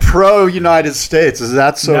 I'm pro-United States. Is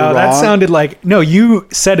that so wrong? No, that sounded like... No, you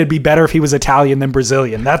said it'd be better if he was Italian than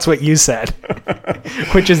Brazilian. That's what you said,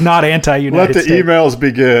 which is not anti-United States. Let the emails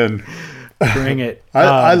begin. Bring it.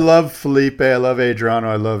 I love Felipe. I love Adriano.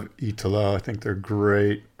 I love Italo. I think they're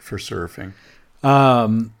great for surfing.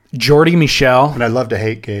 Jordy Michel. And I love to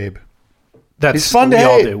hate Gabe. He's fun to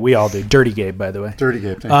hate. We all do. Dirty Gabe, by the way. Dirty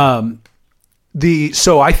Gabe. Thank you.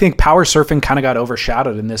 So I think power surfing kind of got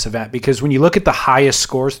overshadowed in this event because when you look at the highest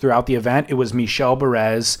scores throughout the event, it was Michel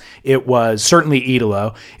Barrez, it was certainly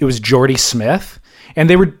Idolo, it was Jordy Smith, and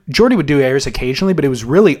Jordy would do airs occasionally, but it was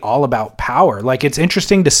really all about power. Like, it's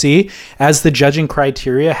interesting to see as the judging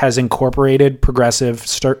criteria has incorporated progressive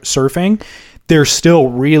surfing, they're still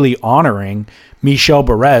really honoring Michel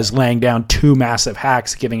Barrez laying down two massive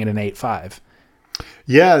hacks, giving it an 8.5.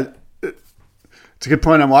 Yeah. It's a good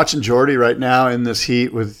point. I'm watching Jordy right now in this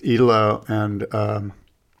heat with Idolo, and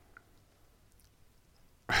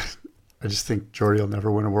I just think Jordy will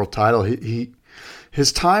never win a world title.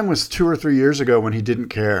 His time was 2 or 3 years ago when he didn't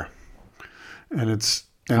care, and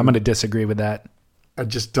I'm going to disagree with that. I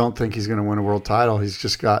just don't think he's going to win a world title. He's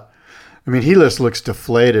just got. I mean, he just looks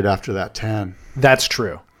deflated after that 10. That's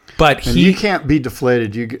true, but you can't be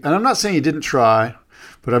deflated. And I'm not saying he didn't try.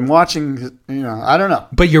 But I'm watching, I don't know.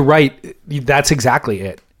 But you're right. That's exactly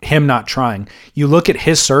it. Him not trying. You look at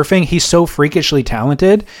his surfing, he's so freakishly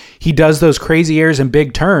talented. He does those crazy airs and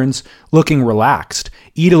big turns looking relaxed.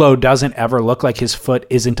 Idolo doesn't ever look like his foot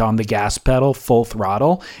isn't on the gas pedal full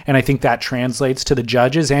throttle. And I think that translates to the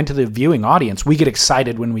judges and to the viewing audience. We get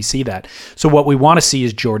excited when we see that. So what we want to see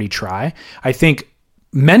is Jordy try. I think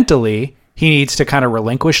mentally he needs to kind of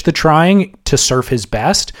relinquish the trying to surf his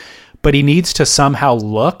best. But he needs to somehow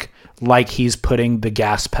look like he's putting the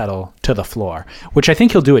gas pedal to the floor, which I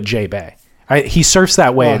think he'll do at J-Bay. He surfs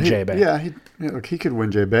that way at J-Bay. Yeah, look, he could win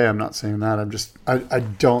J-Bay. I'm not saying that. I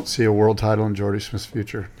don't see a world title in Jordy Smith's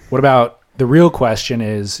future. What about the real question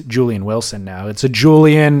is Julian Wilson now? It's a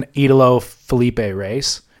Julian, Idolo, Felipe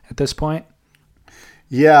race at this point.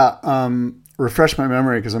 Yeah, refresh my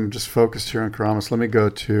memory because I'm just focused here on Keramas. Let me go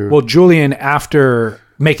to... Well, Julian, after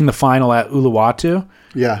making the final at Uluwatu...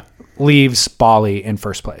 Yeah. Leaves Bali in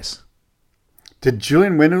first place. Did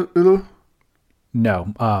Julian win Ulu?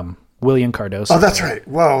 No. William Cardoso. Oh, that's right.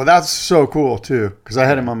 Whoa, that's so cool too. Because I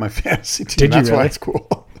had him on my fantasy team. Did you That's really? why it's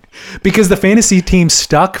cool. Because the fantasy team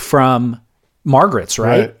stuck from Margaret's,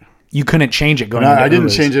 right? You couldn't change it going into I didn't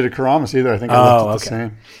Ulu's. change it to Keramas either. I think I left it the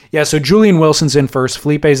same. Yeah, so Julian Wilson's in first,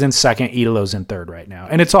 Felipe's in second, Idolo's in third right now.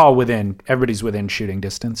 And it's all everybody's within shooting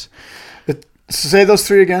distance. Say those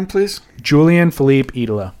three again, please. Julian, Felipe,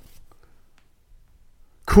 Idolo.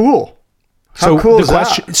 cool. So How cool the is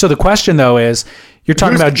question, that? So the question though is, you're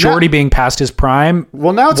talking about Jordy being past his prime.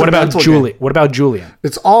 Well, now it's what a about mental Julian? game. What about Julian?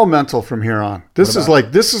 It's all mental from here on. This is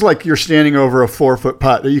like you're standing over a 4-foot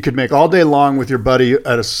putt that you could make all day long with your buddy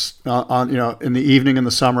at in the evening in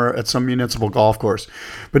the summer at some municipal golf course.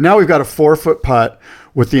 But now we've got a 4-foot putt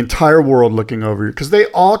with the entire world looking over you because they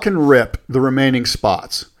all can rip the remaining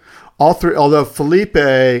spots. All three, although Felipe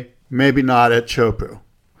maybe not at Chopu.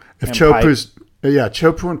 If Chopu's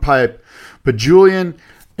Chopu and Pipe, but Julian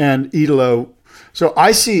and Italo. So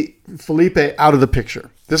I see Felipe out of the picture.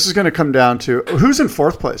 This is going to come down to who's in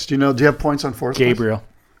fourth place. Do you know? Do you have points on fourth Gabriel.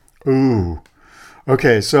 place? Ooh.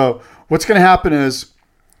 Okay, so what's going to happen is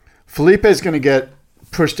Felipe is going to get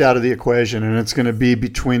pushed out of the equation, and it's going to be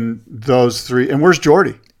between those three. And where's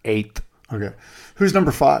Jordy? 8th. Okay. Who's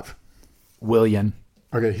number 5? Willian.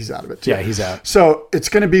 Okay, he's out of it too. Yeah, he's out. So it's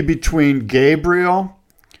going to be between Gabriel,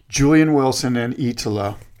 Julian Wilson, and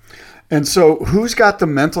Italo. And so who's got the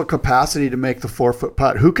mental capacity to make the 4-foot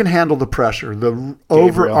putt? Who can handle the pressure, the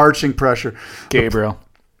overarching pressure? Gabriel.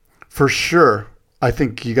 For sure. I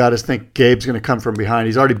think you got to think Gabe's going to come from behind.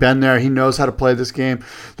 He's already been there. He knows how to play this game.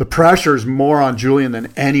 The pressure is more on Julian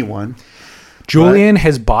than anyone. Julian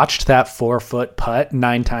has botched that 4-foot putt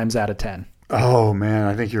 9 times out of 10. Oh, man,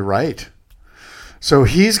 I think you're right. So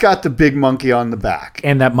he's got the big monkey on the back.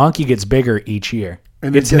 And that monkey gets bigger each year.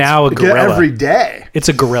 And it's now a gorilla. Every day. It's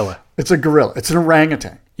a gorilla. It's a gorilla. It's an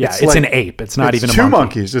orangutan. Yeah, it's an ape. It's not even a monkey. 2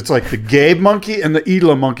 monkeys. It's like the Gabe monkey and the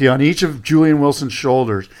Italo monkey on each of Julian Wilson's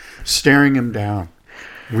shoulders, staring him down.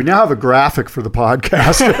 We now have a graphic for the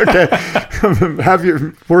podcast. Okay, have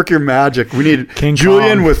your work your magic. We need King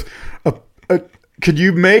Julian Kong. with a. Could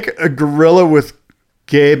you make a gorilla with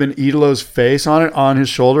Gabe and Italo's face on it on his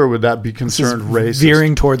shoulder? Or would that be considered racist?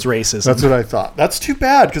 Veering towards racism. That's what I thought. That's too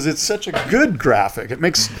bad because it's such a good graphic. It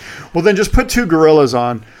makes well then just put 2 gorillas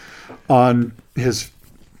on his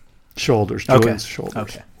shoulders, Julian's shoulders.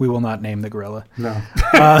 Okay. We will not name the gorilla. No,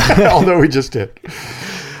 although we just did.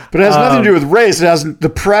 But it has nothing to do with race. It has the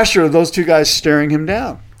pressure of those 2 guys staring him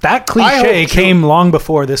down. That cliche came long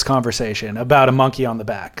before this conversation about a monkey on the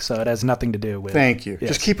back, so it has nothing to do with. Thank you. Yes.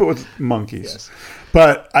 Just keep it with monkeys. Yes.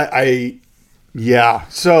 But yeah.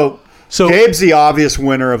 So Gabe's the obvious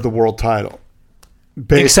winner of the world title.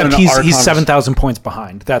 Except he's 7,000 points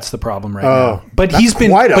behind. That's the problem right now. But he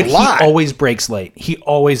always breaks late. He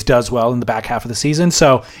always does well in the back half of the season,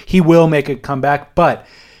 so he will make a comeback. But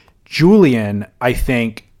Julian, I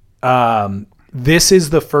think. This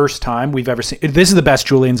is the first time we've ever seen. This is the best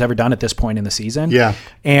Julian's ever done at this point in the season. Yeah.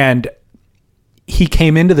 And he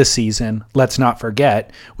came into the season, let's not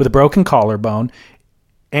forget, with a broken collarbone,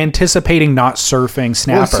 anticipating not surfing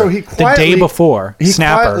snapper. Well, so he quietly, the day before, he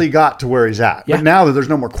snapper. quietly got to where he's at. Yeah. But now that there's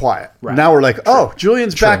no more quiet. Right. Now we're like, oh,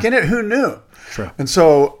 Julian's back in it. Who knew? True. And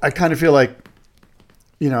so I kind of feel like,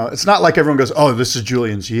 it's not like everyone goes, oh, this is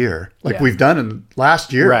Julian's year. Like we've done in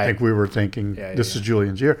last year. Right. I think we were thinking this is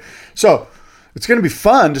Julian's year. So it's going to be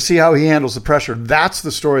fun to see how he handles the pressure. That's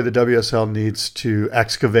the story the WSL needs to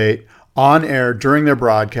excavate on air during their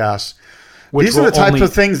broadcasts. These are the types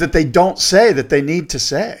of things that they don't say that they need to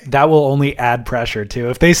say. That will only add pressure too.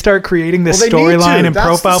 If they start creating this storyline and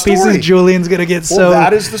profile pieces, Julian's going to get so. Well,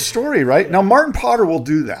 that is the story, right? Now, Martin Potter will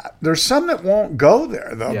do that. There's some that won't go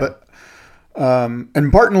there though, but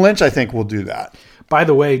and Barton Lynch, I think, will do that. By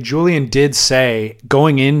the way, Julian did say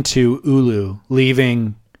going into Ulu,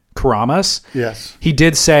 leaving Karamas. Yes. He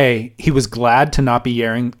did say he was glad to not be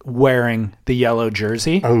wearing the yellow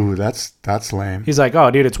jersey. Oh, that's lame. He's like,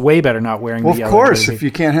 oh, dude, it's way better not wearing the yellow jersey. Of course, if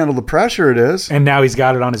you can't handle the pressure, it is. And now he's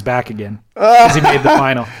got it on his back again because he made the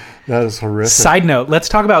final. That is horrific. Side note, let's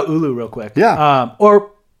talk about Ulu real quick. Yeah.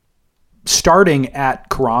 Or starting at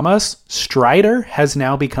Karamas, Strider has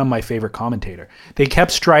now become my favorite commentator. They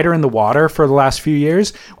kept Strider in the water for the last few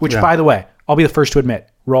years, which, by the way, I'll be the first to admit,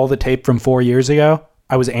 roll the tape from 4 years ago.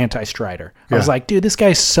 I was anti-Strider. I was like, dude, this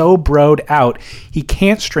guy's so broed out. He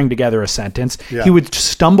can't string together a sentence. Yeah. He would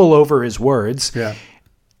stumble over his words. Yeah.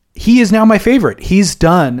 He is now my favorite. He's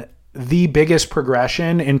done the biggest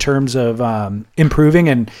progression in terms of improving,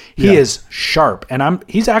 and he is sharp. And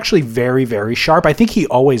he's actually very, very sharp. I think he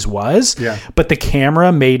always was. Yeah. But the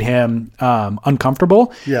camera made him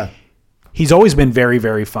uncomfortable. Yeah. He's always been very,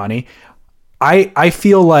 very funny. I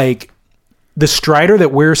feel like the Strider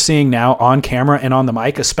that we're seeing now on camera and on the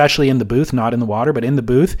mic, especially in the booth, not in the water, but in the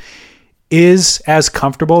booth, is as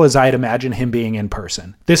comfortable as I'd imagine him being in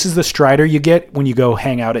person. This is the Strider you get when you go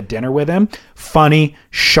hang out at dinner with him. Funny,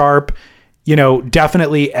 sharp,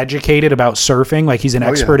 definitely educated about surfing. Like he's an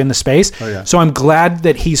expert in the space. Oh, yeah. So I'm glad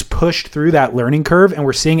that he's pushed through that learning curve and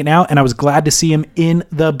we're seeing it now. And I was glad to see him in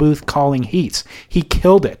the booth calling heats. He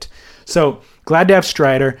killed it. So glad to have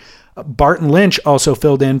Strider. Barton Lynch also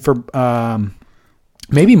filled in for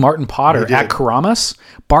maybe Martin Potter at Karamas.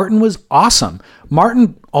 Barton was awesome.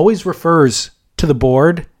 Martin always refers to the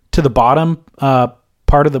board, to the bottom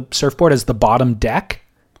part of the surfboard as the bottom deck.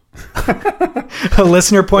 A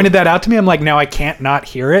listener pointed that out to me. I'm like, no, I can't not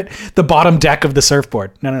hear it. The bottom deck of the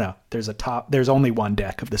surfboard. No. There's only one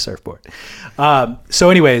deck of the surfboard. So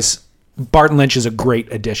anyways, Barton Lynch is a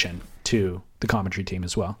great addition to the commentary team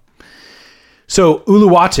as well. So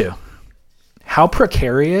Uluwatu, how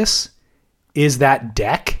precarious is that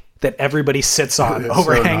deck that everybody sits on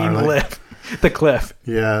overhanging the cliff?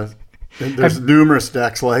 Yeah. There's numerous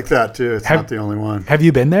decks like that too. It's not the only one. Have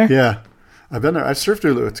you been there? Yeah. I've been there. I surfed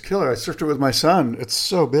Ulu. It's killer. I surfed it with my son. It's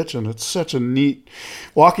so bitchin'. It's such a neat...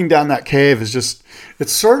 Walking down that cave is just...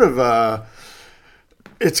 It's sort of...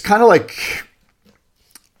 it's kind of like...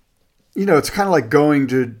 it's kind of like going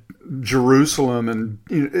to Jerusalem, and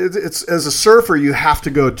it's as a surfer, you have to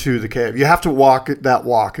go to the cave. You have to walk that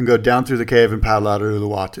walk and go down through the cave and paddle out of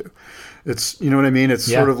Uluwatu. It's... You know what I mean? It's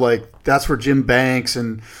sort of like... That's where Jim Banks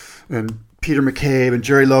and Peter McCabe and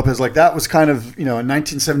Jerry Lopez, like that was kind of, in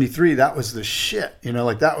 1973, that was the shit,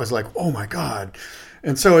 like that was like, oh my God.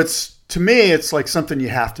 And so to me, it's like something you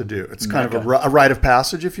have to do. It's kind of a rite of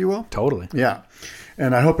passage, if you will. Totally. Yeah.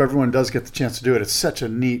 And I hope everyone does get the chance to do it. It's such a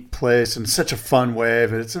neat place and such a fun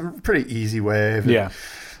wave. It's a pretty easy wave. Yeah.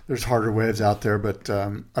 There's harder waves out there, but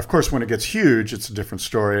of course, when it gets huge, it's a different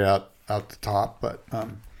story out the top. But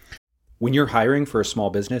when you're hiring for a small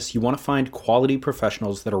business, you want to find quality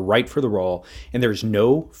professionals that are right for the role, and there's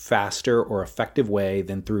no faster or effective way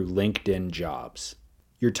than through LinkedIn Jobs.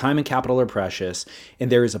 Your time and capital are precious,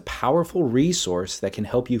 and there is a powerful resource that can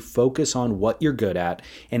help you focus on what you're good at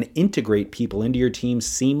and integrate people into your team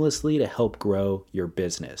seamlessly to help grow your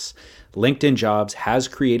business. LinkedIn Jobs has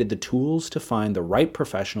created the tools to find the right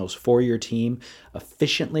professionals for your team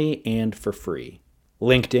efficiently and for free.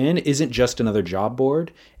 LinkedIn isn't just another job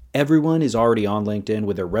board. Everyone is already on LinkedIn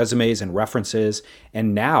with their resumes and references,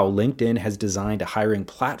 and now LinkedIn has designed a hiring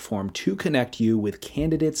platform to connect you with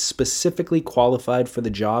candidates specifically qualified for the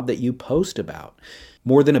job that you post about.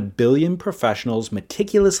 More than 1 billion professionals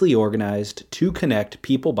meticulously organized to connect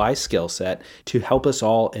people by skill set to help us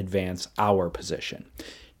all advance our position.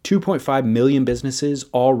 2.5 million businesses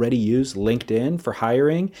already use LinkedIn for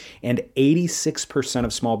hiring, and 86%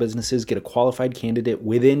 of small businesses get a qualified candidate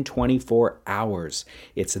within 24 hours.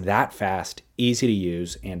 It's that fast, easy to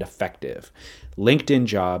use, and effective. LinkedIn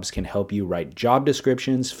Jobs can help you write job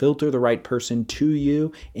descriptions, filter the right person to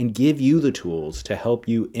you, and give you the tools to help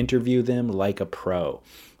you interview them like a pro.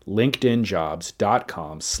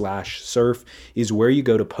 LinkedInjobs.com/surf is where you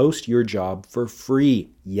go to post your job for free.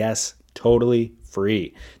 Yes, totally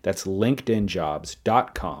free. That's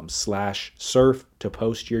LinkedInjobs.com/surf to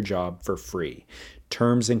post your job for free.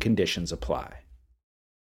 Terms and conditions apply.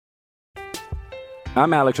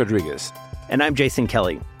 I'm Alex Rodriguez. And I'm Jason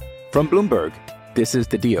Kelly. From Bloomberg, this is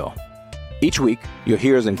The Deal. Each week, you'll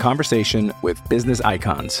hear us in conversation with business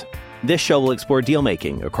icons. This show will explore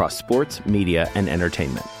deal-making across sports, media, and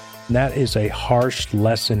entertainment. That is a harsh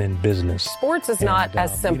lesson in business. Sports is not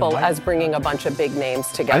as simple as bringing a bunch of big names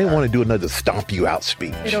together. I didn't want to do another stomp you out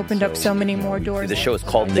speech. It opened up so many more doors. The show is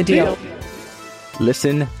called The Deal.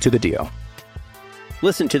 Listen to The Deal.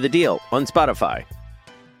 Listen to The Deal on Spotify.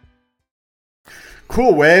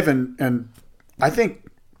 Cool wave, and I think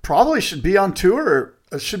probably should be on tour.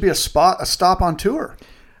 It should be a stop on tour.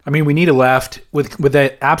 I mean, we need a left. With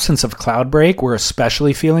the absence of Cloudbreak, we're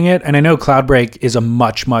especially feeling it. And I know Cloudbreak is a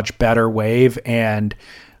much, much better wave and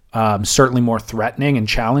certainly more threatening and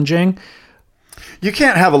challenging. You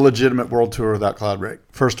can't have a legitimate world tour without Cloudbreak.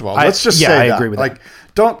 First of all, let's just say I that. agree with that.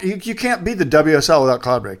 You can't be the WSL without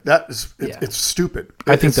Cloudbreak. It's stupid.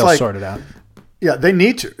 I think they'll sort it out. Yeah, they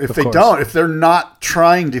need to. If they don't, if they're not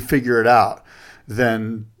trying to figure it out,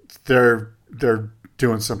 then they're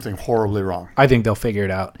doing something horribly wrong. I think they'll figure it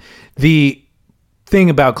out. The thing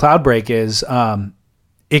about Cloudbreak is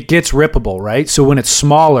it gets rippable, right? So when it's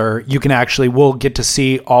smaller, we'll get to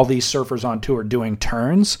see all these surfers on tour doing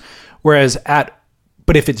turns. Whereas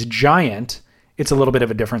but if it's giant, it's a little bit of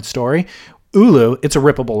a different story. Ulu, it's a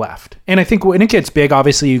rippable left. And I think when it gets big,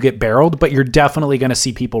 obviously you get barreled, but you're definitely going to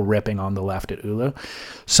see people ripping on the left at Ulu.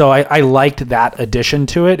 So I liked that addition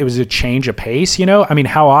to it. It was a change of pace, I mean,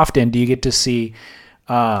 how often do you get to see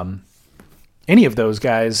any of those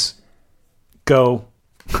guys go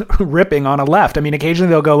ripping on a left. I mean, occasionally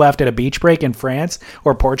they'll go left at a beach break in France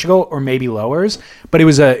or Portugal or maybe lowers, but it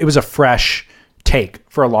was a fresh take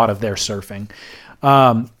for a lot of their surfing.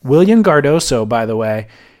 Willian Cardoso, by the way,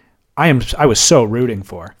 I was so rooting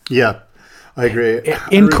for. Yeah, I agree.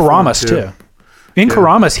 In Karamas too. In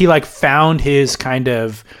Karamas, he like found his kind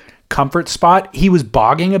of comfort spot. He was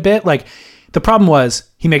bogging a bit. Like the problem was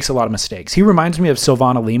he makes a lot of mistakes. He reminds me of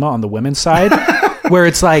Silvana Lima on the women's side. Where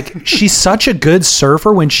it's like, she's such a good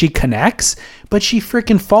surfer when she connects, but she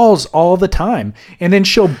freaking falls all the time. And then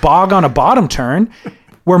she'll bog on a bottom turn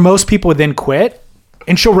where most people would then quit,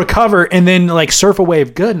 and she'll recover and then like surf a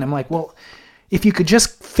wave good. And I'm like, well, if you could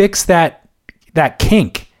just fix that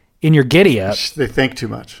kink in your giddy up. They think too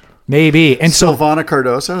much. Maybe. And Silvana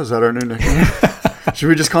Cardoso, is that our new nickname? Should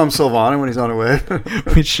we just call him Silvana when he's on a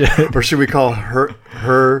wave? We should. Or should we call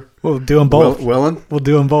her? We'll do them both. Willen? We'll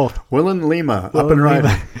do them both. Willen Lima, up and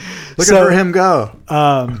riding. Look at him go.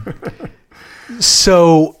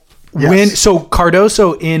 So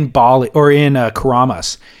Cardoso in Bali or in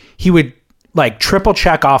Karamas, he would like triple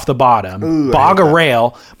check off the bottom, bog a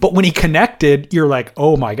rail, but when he connected, you're like,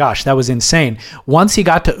 oh my gosh, that was insane. Once he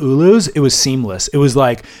got to Ulus, it was seamless. It was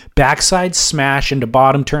like backside smash into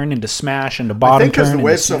bottom turn into smash into bottom turn. I think because the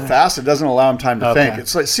wave's so fast, it doesn't allow him time to think.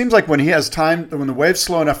 It seems like when he has time, when the wave's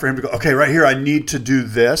slow enough for him to go, okay, right here, I need to do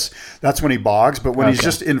this. That's when he bogs. But when he's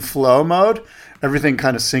just in flow mode, everything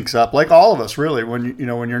kind of syncs up, like all of us, really. When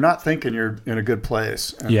when you're not thinking, you're in a good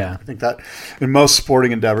place. And I think that in most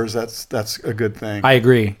sporting endeavors, that's a good thing. I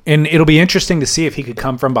agree, and it'll be interesting to see if he could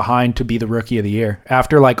come from behind to be the rookie of the year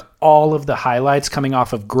after like all of the highlights coming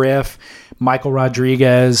off of Griff, Michael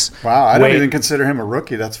Rodriguez. Wow, I don't even consider him a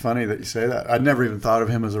rookie. That's funny that you say that. I'd never even thought of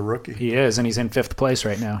him as a rookie. He is, and he's in 5th place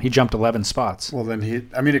right now. He jumped 11 spots. Well, then you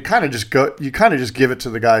kind of just give it to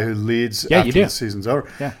the guy who leads after the season's over.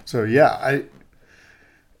 Yeah. So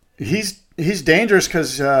He's dangerous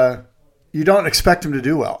because you don't expect him to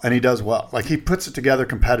do well, and he does well. Like he puts it together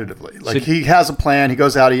competitively. Like he has a plan. He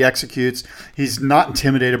goes out. He executes. He's not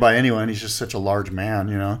intimidated by anyone. He's just such a large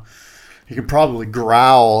man. He can probably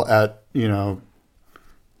growl at a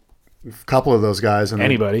couple of those guys, and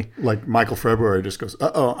anybody like Michael February just goes,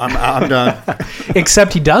 I'm done.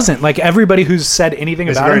 Except he doesn't. Like everybody who's said anything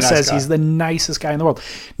about him says he's the nicest guy in the world.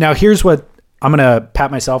 Now here's what I'm gonna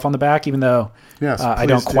pat myself on the back, even though. Yes, I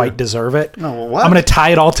don't quite deserve it. No, well, what? I'm going to tie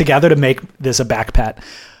it all together to make this a back pat.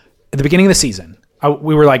 At the beginning of the season,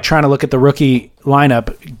 we were like trying to look at the rookie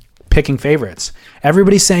lineup, picking favorites.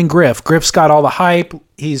 Everybody's saying Griff. Griff's got all the hype.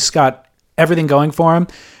 He's got everything going for him.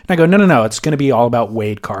 And I go, no. It's going to be all about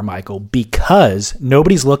Wade Carmichael because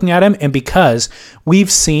nobody's looking at him and because we've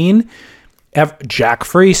seen Jack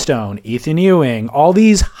Freestone, Ethan Ewing, all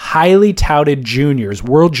these highly touted juniors,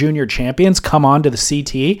 world junior champions come onto the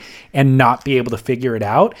CT and not be able to figure it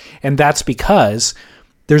out. And that's because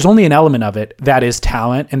there's only an element of it that is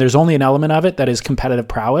talent, and there's only an element of it that is competitive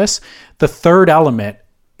prowess. The third element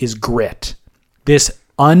is grit. This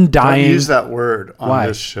undying... Don't use that word on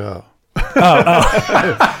this show.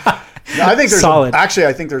 I think there's solid. I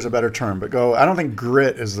think there's a better term, but I don't think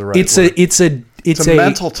grit is the right word. It's a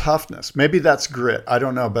mental toughness. Maybe that's grit. I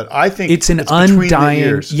don't know, but I think it's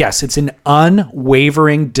undying. Yes, it's an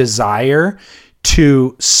unwavering desire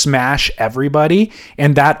to smash everybody,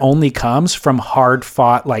 and that only comes from hard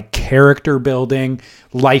fought, like character building,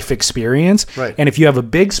 life experience. Right. And if you have a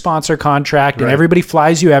big sponsor contract and everybody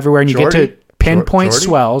flies you everywhere, and you get to pinpoint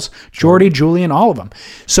swells, Jordy, Julian, all of them.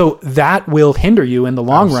 So that will hinder you in the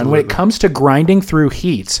long run. When it comes to grinding through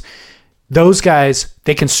heats, those guys,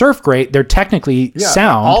 they can surf great. They're technically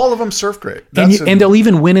sound. All of them surf great. And they'll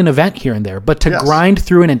even win an event here and there. But to grind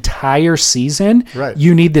through an entire season,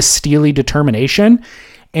 you need this steely determination.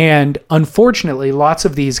 And unfortunately, lots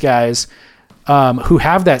of these guys who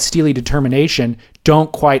have that steely determination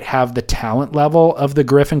don't quite have the talent level of the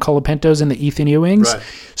Griffin Colapintos and the Ethan Ewings. Right.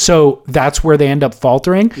 So that's where they end up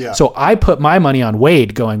faltering. Yeah. So I put my money on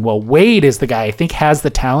Wade going, well, Wade is the guy I think has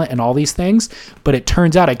the talent and all these things, but it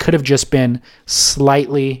turns out I could have just been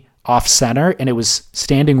slightly off center and it was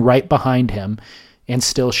standing right behind him and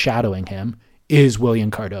still shadowing him is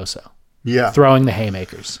Willian Cardoso. Yeah. Throwing the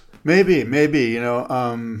haymakers. Maybe,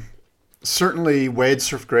 certainly Wade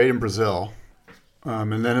surfed great in Brazil.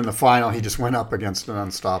 And then in the final, he just went up against an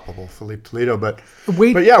unstoppable Felipe Toledo. But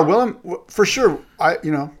Willem, for sure,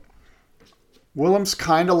 Willem's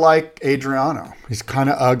kind of like Adriano. He's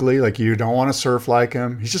kind of ugly. Like you don't want to surf like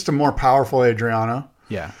him. He's just a more powerful Adriano.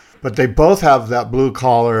 Yeah. But they both have that blue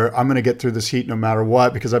collar. I'm going to get through this heat no matter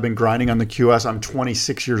what because I've been grinding on the QS. I'm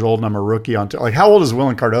 26 years old and I'm a rookie on like how old is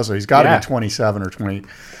Willian Cardoso? He's got to be 27 or 20.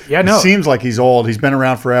 Yeah, no. It seems like he's old. He's been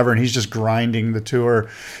around forever and he's just grinding the tour.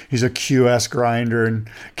 He's a QS grinder and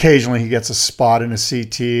occasionally he gets a spot in a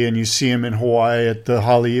CT and you see him in Hawaii at the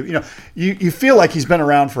Holly. You know, you feel like he's been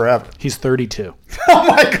around forever. He's 32. Oh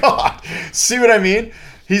my God. See what I mean?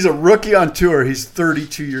 He's a rookie on tour. He's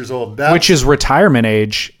 32 years old. Which is retirement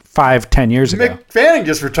age 5-10 years ago. Mick Fanning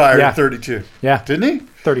just retired at 32. Yeah. Didn't he?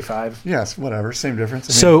 35. Yes, whatever. Same difference.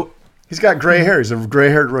 I mean, so he's got gray hair. He's a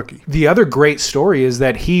gray-haired rookie. The other great story is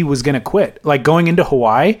that he was going to quit. Like going into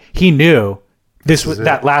Hawaii, he knew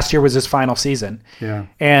that last year was his final season. Yeah.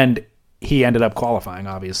 And he ended up qualifying,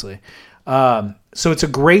 obviously. So it's a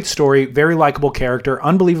great story, very likable character,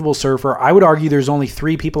 unbelievable surfer. I would argue there's only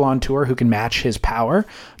 3 people on tour who can match his power: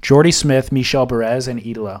 Jordy Smith, Michel Perez, and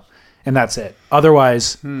Idolo. And that's it.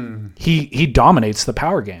 Otherwise, he dominates the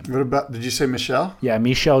power game. What about, did you say Michel? Yeah,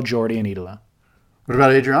 Michel, Jordy, and Idolo. What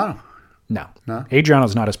about Adriano? No. No?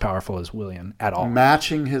 Adriano's not as powerful as Willian at all.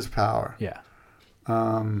 Matching his power. Yeah.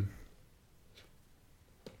 What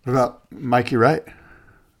about Mikey Wright?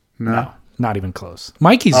 No, not even close.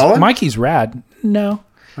 Mikey's rad. No.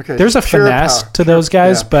 Okay. There's a finesse to those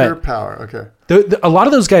guys, but pure power. Okay. A lot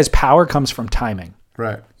of those guys' power comes from timing.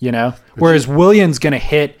 Right. You know? Whereas Willian's going to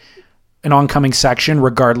hit an oncoming section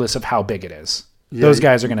regardless of how big it is. Yeah, those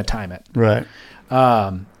guys are going to time it. Right.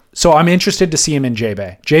 So I'm interested to see him in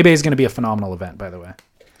J-Bay. J-Bay is going to be a phenomenal event, by the way.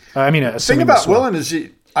 The thing about Willian is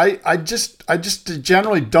I just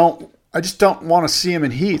generally don't want to see him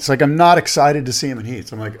in heats. Like, I'm not excited to see him in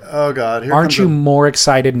heats. I'm like, oh God. Aren't you more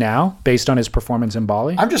excited now based on his performance in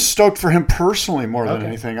Bali? I'm just stoked for him personally more than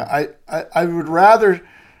anything. I would rather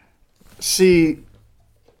see,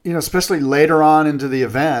 you know, especially later on into the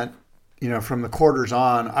event, you know, from the quarters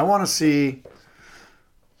on, I want to see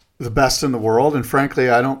the best in the world. And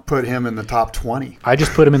frankly, I don't put him in the top 20. I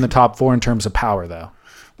just put him in the top 4 in terms of power, though.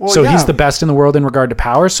 Well, so he's the best in the world in regard to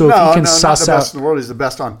power. So if he can suss out, not the best in the world. He's the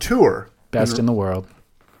best on tour. Best in the world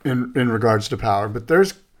in regards to power. But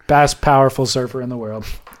there's best powerful surfer in the world.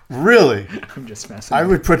 Really? I'm just messing. I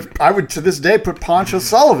would to this day put Poncho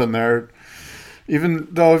Sullivan there, even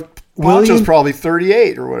though Poncho's probably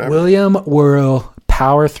 38 or whatever. William will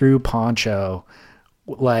power through Poncho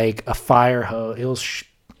like a fire hose.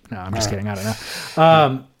 No, I'm just kidding. I don't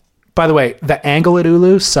know. By the way, the angle at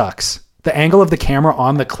Ulu sucks. The angle of the camera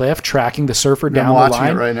on the cliff tracking the surfer down the line. I'm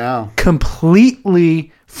watching it right now.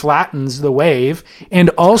 Completely flattens the wave.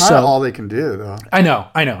 And also, kind of all they can do, though. I know.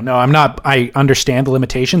 No, I'm not. I understand the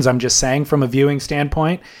limitations. I'm just saying from a viewing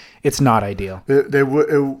standpoint, it's not ideal.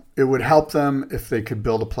 It would help them if they could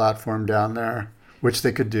build a platform down there, which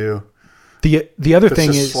they could do. The other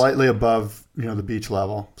thing is slightly above, you know, the beach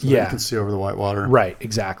level, so that you can see over the white water. Right,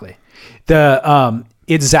 exactly. The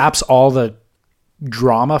it zaps all the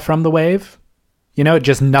drama from the wave. You know,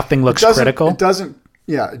 nothing looks critical. It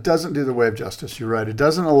doesn't do the wave justice. You're right. It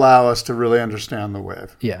doesn't allow us to really understand the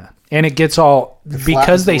wave. Yeah. And it gets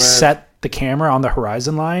because they set the camera on the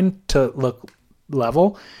horizon line to look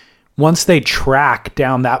level. Once they track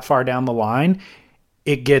down that far down the line,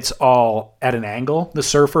 it gets all at an angle. The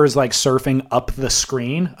surfer is like surfing up the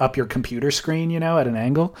screen, up your computer screen, you know, at an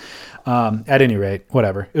angle. At any rate,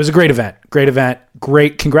 whatever. It was a great event.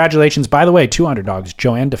 Great. Congratulations. By the way, 2 underdogs,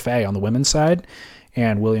 Joanne Defay on the women's side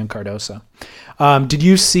and Willian Cardoso. Did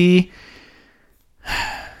you see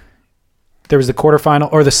there was the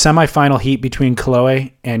quarterfinal or the semifinal heat between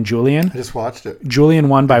Chloe and Julian? I just watched it. Julian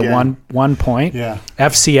won by one point. Yeah.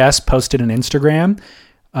 FCS posted an Instagram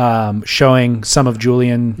showing some of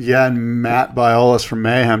Julian. Yeah, and Matt Biolas from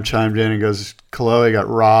Mayhem chimed in and goes, Chloe got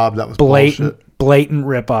robbed. That was bullshit. Blatant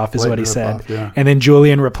ripoff is what he said. Yeah. And then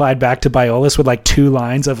Julian replied back to Biolas with like 2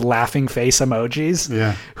 lines of laughing face emojis.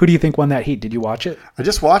 Yeah. Who do you think won that heat? Did you watch it? I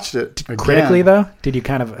just watched it. Critically, though? Did you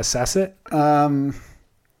kind of assess it? No,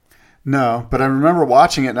 but I remember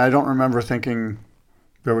watching it, and I don't remember thinking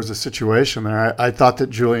there was a situation there. I thought that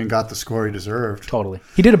Julian got the score he deserved. Totally.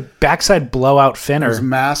 He did a backside blowout finner. It was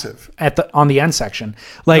massive. On the end section.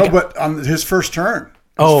 Like, no, but on his first turn.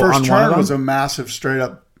 His first turn was a massive straight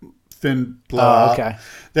up fin blowout. Oh, okay.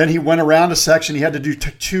 Then he went around a section. He had to do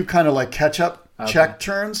 2 kind of like catch-up check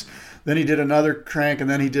turns. Then he did another crank, and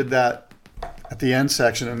then he did that at the end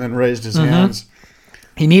section and then raised his hands.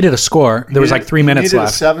 He needed a score. There was like 3 minutes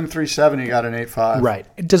left. He needed a 7.37. He got an 8.5. Right.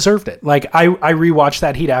 It deserved it. Like, I rewatched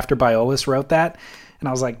that heat after Biolas wrote that, and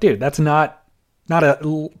I was like, dude, that's not a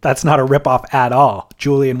ripoff at all.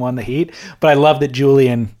 Julian won the heat, but I love that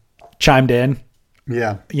Julian chimed in.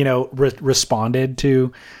 Yeah. You know, responded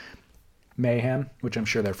to Mayhem, which I'm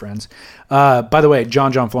sure they're friends. By the way,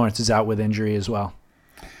 John Florence is out with injury as well.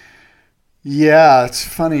 Yeah, it's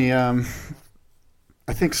funny. I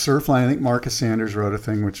think Surfline, I think Marcus Sanders wrote a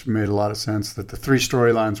thing which made a lot of sense, that the three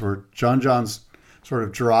storylines were John's sort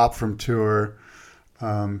of drop from tour,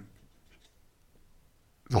 the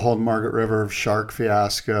whole Margaret River shark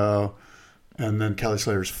fiasco, and then Kelly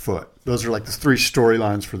Slater's foot. Those are like the three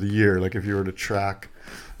storylines for the year, like if you were to track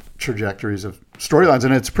trajectories of storylines,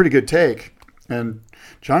 and it's a pretty good take. And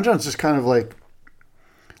John's just kind of like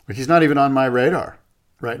he's not even on my radar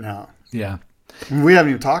right now. Yeah. We haven't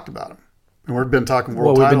even talked about him. And we've been talking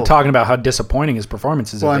world titles. We've been talking about how disappointing his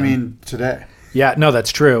performances have been. I mean, today. Yeah, no,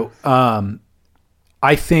 that's true.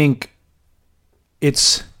 I think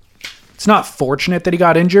it's not fortunate that he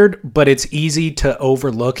got injured, but it's easy to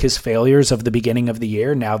overlook his failures of the beginning of the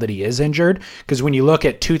year now that he is injured. Because when you look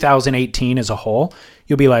at 2018 as a whole,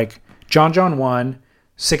 you'll be like, John won,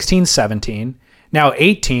 16, 17. Now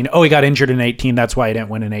 18, he got injured in 18. That's why he didn't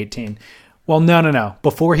win in 18. Well, no.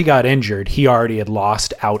 Before he got injured, he already had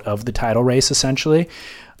lost out of the title race, essentially.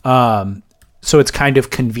 So it's kind of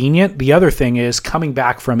convenient. The other thing is, coming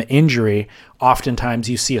back from injury, oftentimes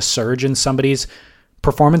you see a surge in somebody's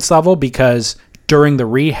performance level because during the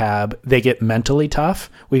rehab, they get mentally tough.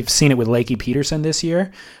 We've seen it with Lakey Peterson this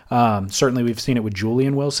year. Certainly we've seen it with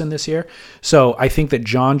Julian Wilson this year. So I think that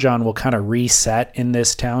John will kind of reset in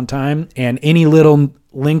this town time, and any little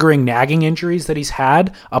lingering nagging injuries that he's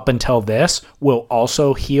had up until this will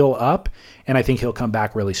also heal up, and I think he'll come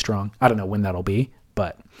back really strong. I don't know when that'll be,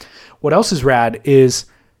 but what else is rad is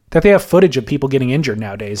that they have footage of people getting injured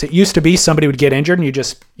nowadays. It used to be somebody would get injured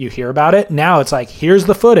and you hear about it. Now it's like, here's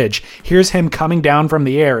the footage. Here's him coming down from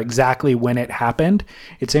the air exactly when it happened.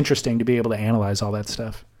 It's interesting to be able to analyze all that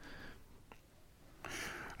stuff.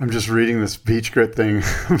 I'm just reading this Beach Grit thing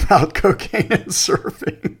about cocaine and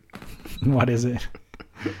surfing. What is it?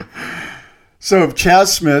 So Chaz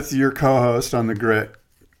Smith, your co-host on The Grit,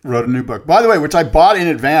 wrote a new book, by the way, which I bought in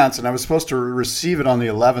advance, and I was supposed to receive it on the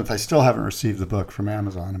 11th. I still haven't received the book from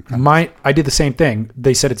Amazon. I did the same thing.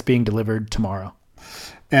 They said it's being delivered tomorrow.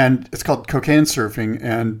 And it's called Cocaine Surfing,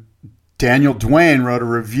 and Daniel Duane wrote a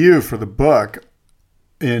review for the book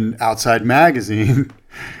in Outside Magazine.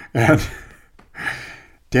 And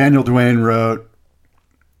Daniel Duane wrote,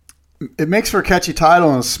 "It makes for a catchy title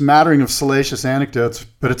and a smattering of salacious anecdotes,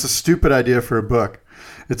 but it's a stupid idea for a book.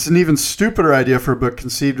 It's an even stupider idea for a book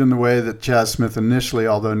conceived in the way that Chaz Smith initially,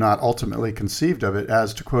 although not ultimately, conceived of it,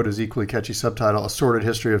 as, to quote his equally catchy subtitle, a sordid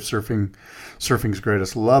history of surfing's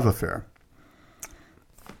greatest love affair."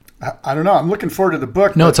 I don't know. I'm looking forward to the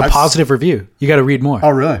book. No, it's a positive review. You got to read more.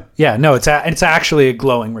 Oh, really? Yeah, no, it's actually a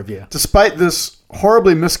glowing review. Despite this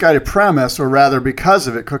horribly misguided premise, or rather because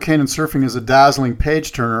of it, Cocaine and Surfing is a dazzling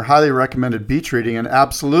page-turner, highly recommended beach reading, and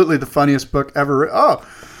absolutely the funniest book ever written. Oh,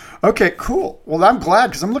 okay, cool. Well, I'm glad,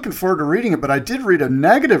 because I'm looking forward to reading it, but I did read a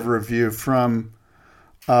negative review from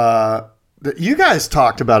that you guys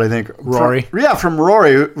talked about, I think. Rory? From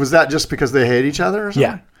Rory. Was that just because they hate each other or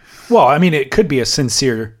something? Yeah. Well, I mean, it could be a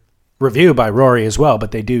sincere review by Rory as well, but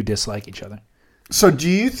they do dislike each other. So do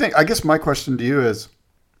you think, I guess my question to you is,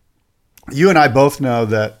 you and I both know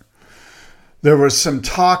that there was some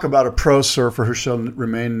talk about a pro surfer who shall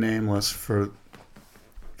remain nameless for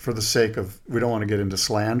the sake of, we don't want to get into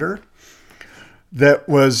slander, that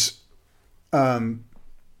was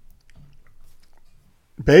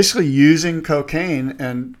basically using cocaine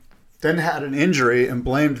and then had an injury and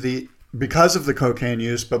blamed because of the cocaine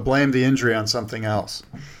use, but blamed the injury on something else.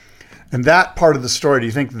 And that part of the story, do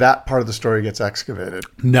you think that part of the story gets excavated?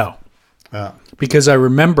 No. Because I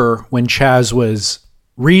remember when Chaz was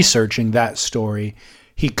researching that story,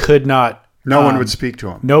 he could not... No one would speak to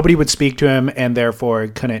him. Nobody would speak to him, and therefore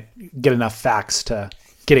couldn't get enough facts to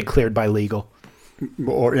get it cleared by legal.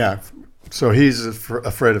 Or yeah. So he's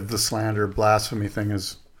afraid of the slander, blasphemy thing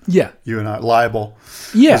as you and I, libel.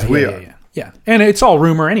 Yeah, yeah. And it's all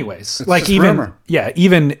rumor anyways. It's like just even rumor. Yeah,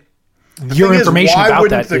 even your information about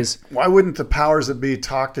that is... Why wouldn't the powers that be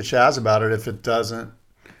talk to Chaz about it if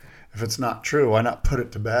it's not true? Why not put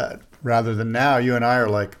it to bed? Rather than now, you and I are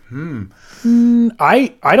like,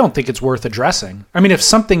 I don't think it's worth addressing. I mean, if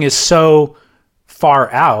something is so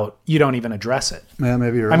far out, you don't even address it. Yeah,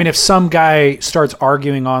 maybe you're right. I mean, if some guy starts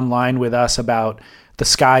arguing online with us about the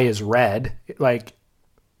sky is red, like,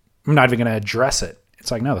 I'm not even going to address it. It's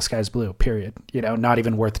like, no, the sky's blue, period. Not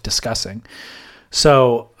even worth discussing.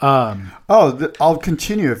 So, I'll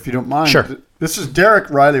continue if you don't mind. Sure. This is Derek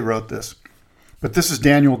Riley wrote this, but this is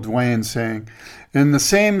Daniel Duane saying, in the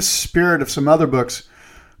same spirit of some other books,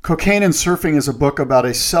 Cocaine and Surfing is a book about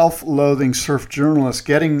a self-loathing surf journalist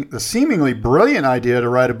getting the seemingly brilliant idea to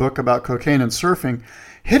write a book about cocaine and surfing,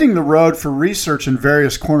 hitting the road for research in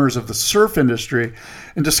various corners of the surf industry,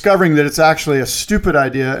 and discovering that it's actually a stupid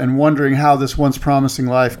idea and wondering how this once promising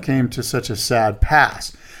life came to such a sad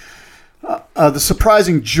pass. The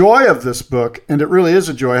surprising joy of this book, and it really is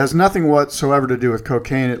a joy, has nothing whatsoever to do with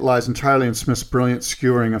cocaine. It lies entirely in Smith's brilliant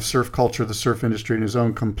skewering of surf culture, the surf industry, and his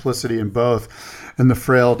own complicity in both, and the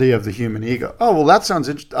frailty of the human ego. Oh, well, that sounds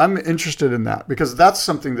interesting. I'm interested in that because that's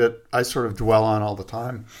something that I sort of dwell on all the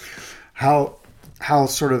time. How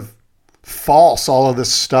sort of false all of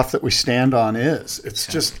this stuff that we stand on is. It's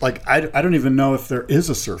just like, I don't even know if there is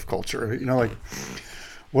a surf culture, like,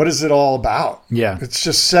 what is it all about? Yeah. It's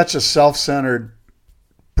just such a self-centered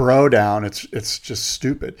bro down. It's just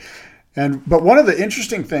stupid. But one of the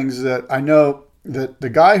interesting things that I know that the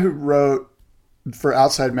guy who wrote for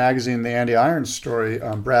Outside Magazine, the Andy Irons story,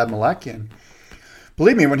 Brad Malekian,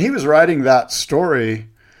 believe me, when he was writing that story,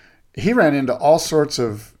 he ran into all sorts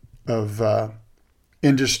of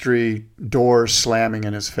industry doors slamming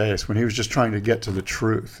in his face when he was just trying to get to the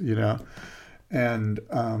truth,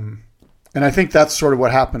 And I think that's sort of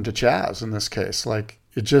what happened to Chaz in this case. Like,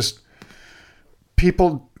 it just,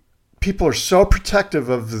 people are so protective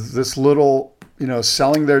of this little,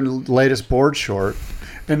 selling their latest board short.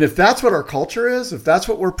 And if that's what our culture is, if that's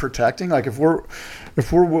what we're protecting, like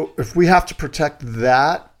if we have to protect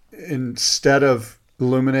that instead of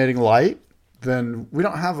illuminating light, then we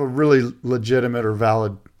don't have a really legitimate or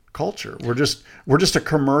valid culture. We're just a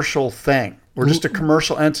commercial thing. We're just a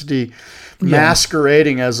commercial entity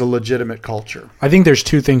masquerading as a legitimate culture. I think there's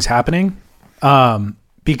two things happening.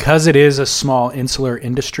 Because it is a small insular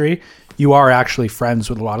industry, you are actually friends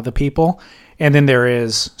with a lot of the people. And then there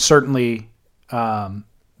is certainly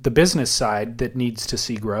the business side that needs to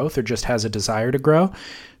see growth or just has a desire to grow.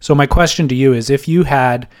 So my question to you is, if you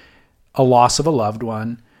had a loss of a loved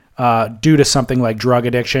one due to something like drug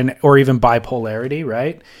addiction or even bipolarity,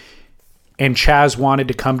 right? And Chaz wanted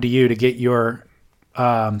to come to you to get your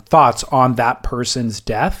thoughts on that person's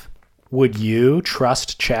death, would you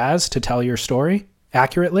trust Chaz to tell your story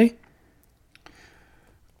accurately?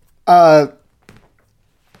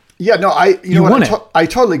 Yeah, no, I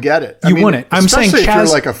totally get it. You wouldn't. I'm saying, especially if Chaz,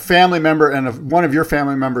 you're like a family member and if one of your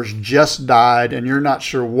family members just died and you're not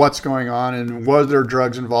sure what's going on and was there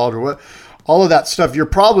drugs involved or what, all of that stuff,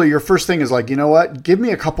 your first thing is like, you know what? Give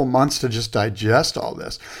me a couple months to just digest all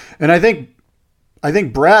this. And I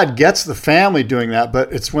think Brad gets the family doing that,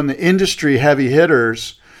 but it's when the industry heavy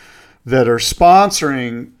hitters that are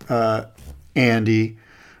sponsoring Andy,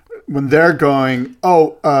 when they're going,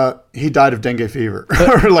 he died of dengue fever.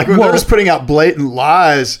 Or like when they're just putting out blatant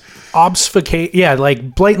lies. Obfuscate. Yeah,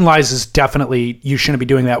 like blatant lies is definitely, you shouldn't be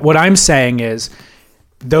doing that. What I'm saying is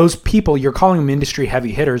those people, you're calling them industry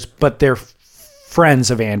heavy hitters, but they're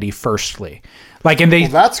friends of Andy firstly. Like, and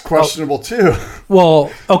that's questionable too.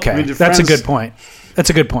 Well, okay. That's a good point. That's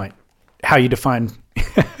a good point. How you define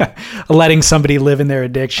letting somebody live in their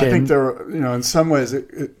addiction. I think they're, in some ways,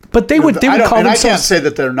 but they would call themselves. I can't say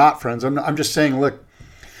that they're not friends. I'm just saying, look,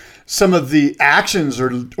 some of the actions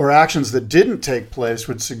or actions that didn't take place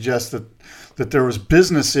would suggest that there was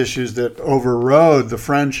business issues that overrode the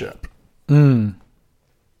friendship.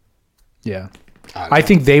 Yeah. I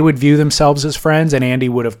think they would view themselves as friends, and Andy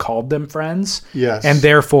would have called them friends. Yes. And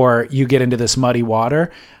therefore, you get into this muddy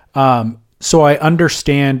water. So I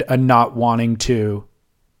understand a not wanting to,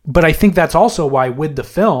 but I think that's also why with the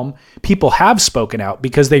film, people have spoken out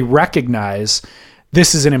because they recognize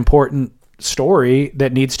this is an important story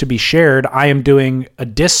that needs to be shared. I am doing a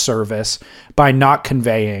disservice by not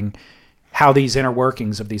conveying how these inner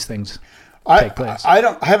workings of these things take place. I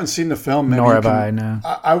haven't seen the film. Nor have I, no.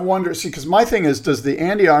 I wonder, because my thing is, does the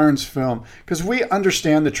Andy Irons film, because we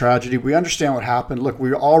understand the tragedy, we understand what happened. Look,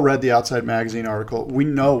 we all read the Outside Magazine article. We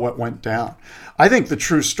know what went down. I think the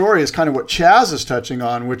true story is kind of what Chaz is touching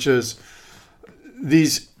on, which is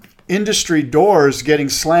these industry doors getting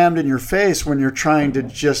slammed in your face when you're trying to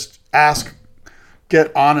just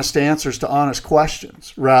get honest answers to honest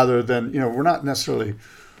questions rather than, we're not necessarily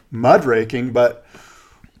mudraking, but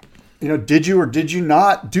did you or did you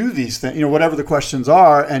not do these things? Whatever the questions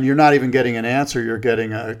are, and you're not even getting an answer. You're getting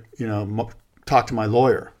talk to my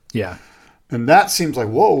lawyer. Yeah. And that seems like,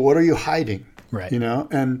 whoa, what are you hiding? Right.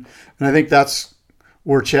 And I think that's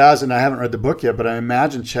where Chaz, and I haven't read the book yet, but I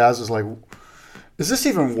imagine Chaz is like, is this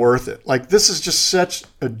even worth it? Like, this is just such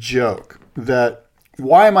a joke that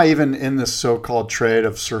why am I even in this so-called trade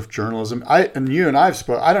of surf journalism? You and I've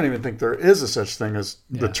spoken. I don't even think there is a such thing as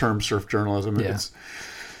the term surf journalism. Yeah.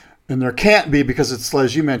 and there can't be because it's,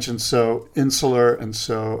 as you mentioned, so insular and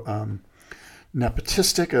so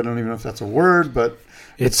nepotistic. I don't even know if that's a word, but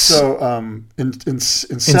it's so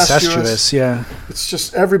incestuous. Yeah. It's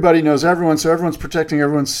just everybody knows everyone, so everyone's protecting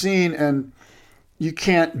everyone's scene, and you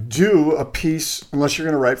can't do a piece unless you're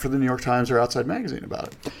going to write for the New York Times or Outside Magazine about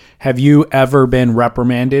it. Have you ever been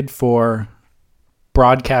reprimanded for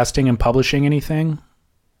broadcasting and publishing anything?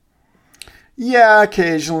 Yeah,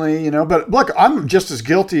 occasionally, but look, I'm just as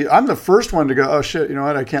guilty. I'm the first one to go, oh shit, you know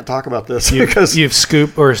what? I can't talk about this because you've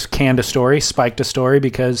scooped or canned a story, spiked a story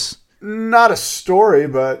because not a story,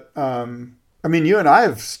 but you and I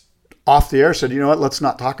have off the air said, you know what? Let's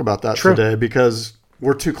not talk about that today because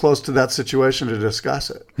we're too close to that situation to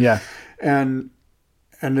discuss it. Yeah, and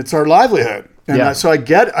it's our livelihood, and so I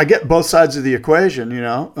get both sides of the equation,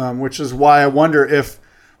 which is why I wonder if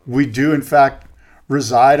we do in fact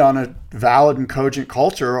reside on a valid and cogent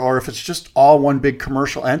culture, or if it's just all one big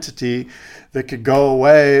commercial entity that could go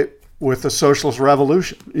away with a socialist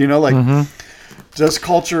revolution. Does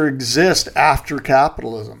culture exist after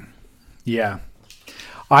capitalism? Yeah.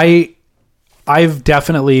 I've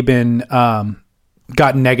definitely been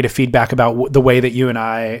gotten negative feedback about the way that you and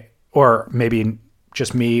I, or maybe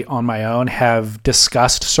just me on my own, have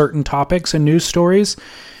discussed certain topics and news stories.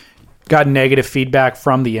 Got negative feedback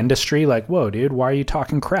from the industry, like, whoa, dude, why are you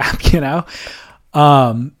talking crap?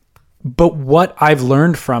 But what I've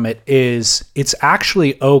learned from it is it's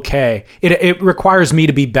actually okay. It requires me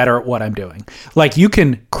to be better at what I'm doing. Like, you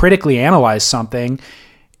can critically analyze something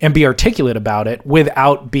and be articulate about it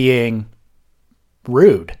without being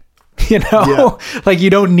rude. Like, you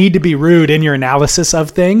don't need to be rude in your analysis of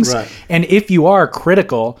things. Right. And if you are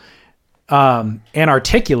critical and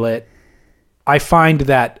articulate, I find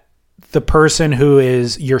that the person who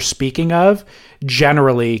you're speaking of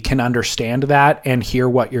generally can understand that and hear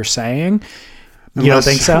what you're saying. You don't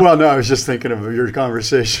think so? Well, no, I was just thinking of your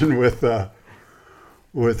conversation with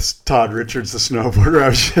Todd Richards, the snowboarder. I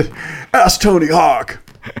was just, ask Tony Hawk.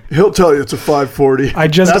 He'll tell you it's a 540.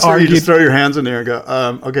 That's where you just throw your hands in there and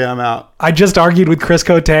go, okay, I'm out. I just argued with Chris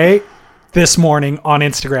Cote this morning on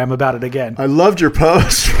Instagram about it again. I loved your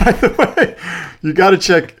post, by the way. You got to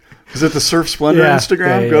check. Is it the Surf Splendor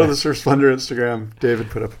Instagram? Go to the Surf Splendor Instagram. David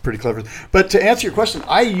put up a pretty clever. But to answer your question,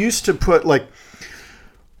 I used to put, like,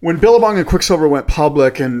 when Billabong and Quicksilver went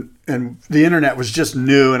public and the internet was just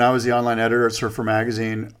new and I was the online editor at Surfer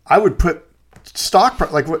Magazine, I would put stock,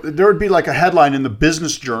 like, there would be like a headline in the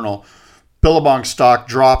Business Journal, Billabong stock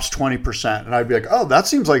drops 20%. And I'd be like, oh, that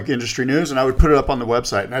seems like industry news. And I would put it up on the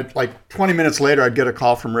website. And 20 minutes later, I'd get a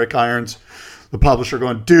call from Rick Irons, the publisher,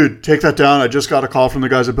 going, dude, take that down. I just got a call from the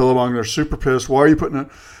guys at Billabong. They're super pissed. Why are you putting it?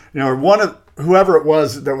 Or whoever it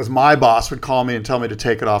was that was my boss would call me and tell me to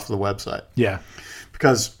take it off the website. Yeah.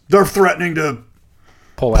 Because they're threatening to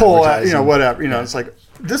pull whatever. It's like,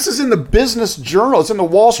 this is in the Business Journal. It's in the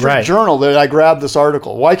Wall Street Journal that I grabbed this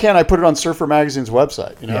article. Why can't I put it on Surfer Magazine's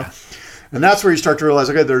website? Yeah. And that's where you start to realize,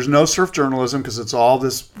 okay, there's no surf journalism because it's all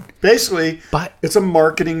this, basically, but it's a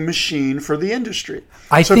marketing machine for the industry.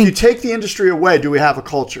 So if you take the industry away, do we have a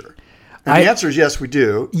culture? And the answer is yes, we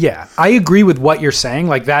do. Yeah, I agree with what you're saying.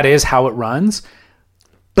 Like, that is how it runs.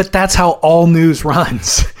 But that's how all news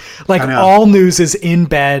runs. Like, all news is in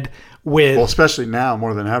bed with, especially now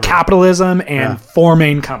more than ever, capitalism and four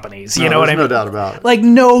main companies. You know what I mean? No doubt about it. Like,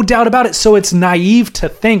 no doubt about it. So it's naive to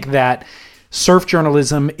think that surf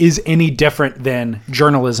journalism is any different than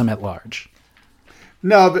journalism at large.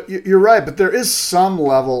 No, but you're right. But there is some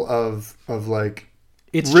level of like,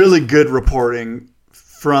 it's really good reporting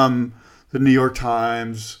from the New York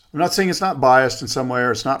Times. I'm not saying it's not biased in some way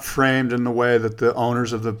or it's not framed in the way that the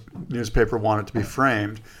owners of the newspaper want it to be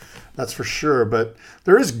framed. That's for sure. But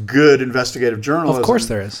there is good investigative journalism. Of course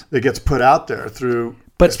there is. That gets put out there through,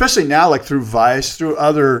 especially now, like through Vice, through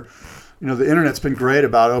other, the internet's been great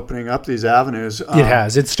about opening up these avenues. It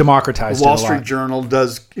has. It's democratized. The Wall Street Journal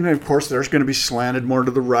does, of course, there's going to be slanted more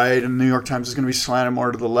to the right and the New York Times is going to be slanted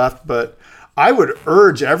more to the left. But I would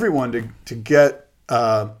urge everyone to get,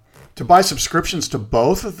 to buy subscriptions to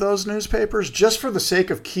both of those newspapers just for the sake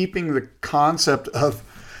of keeping the concept of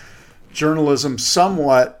journalism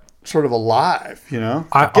somewhat sort of alive,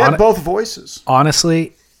 Get both voices.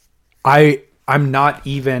 Honestly, I'm not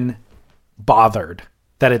even bothered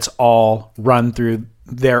that it's all run through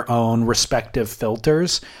their own respective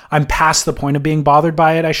filters. I'm past the point of being bothered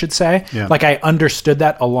by it, I should say. Yeah. Like, I understood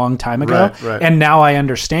that a long time ago. Right. And now I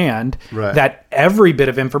understand that every bit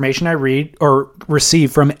of information I read or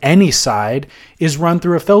receive from any side is run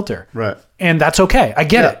through a filter. Right. And that's okay. I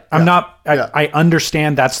get it. I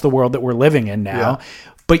understand that's the world that we're living in now. Yeah.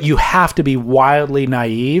 But you have to be wildly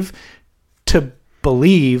naive to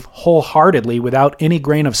believe wholeheartedly without any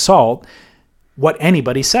grain of salt what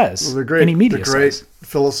anybody says. Well, any media the great says.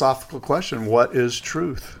 philosophical question, what is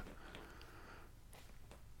truth?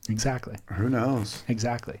 Exactly. Who knows?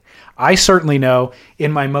 Exactly. I certainly know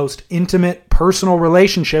in my most intimate personal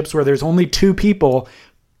relationships where there's only two people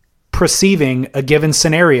perceiving a given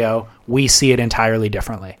scenario, we see it entirely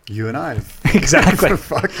differently. You and I. Exactly.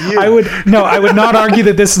 Fuck you. I would not argue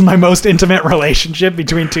that this is my most intimate relationship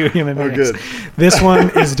between two human beings. Good. This one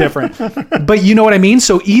is different. But you know what I mean?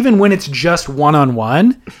 So even when it's just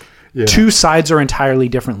one-on-one, two sides are entirely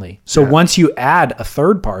differently. So once you add a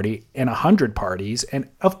third party and 100 parties, and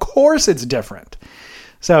of course it's different.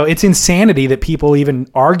 So it's insanity that people even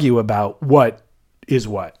argue about what is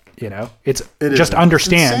what. You know, it just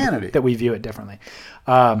understand insanity. That we view it differently.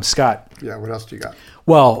 Scott. Yeah. What else do you got?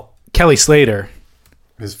 Well, Kelly Slater.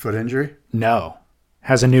 His foot injury? No.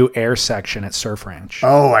 Has a new air section at Surf Ranch.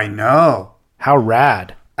 Oh, I know. How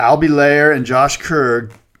rad. Albie Layer and Josh Kerr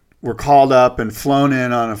were called up and flown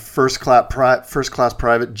in on a first class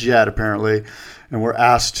private jet, apparently, and were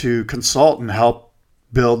asked to consult and help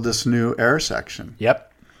build this new air section. Yep.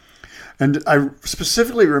 And I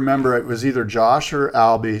specifically remember it was either Josh or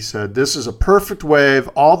Albie said, this is a perfect wave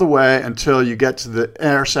all the way until you get to the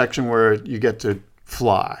air section where you get to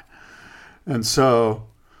fly. And so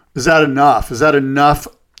is that enough? Is that enough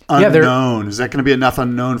unknown? Is that going to be enough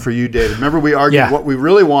unknown for you, David? Remember we argued what we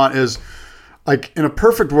really want is, like in a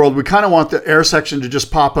perfect world, we kind of want the air section to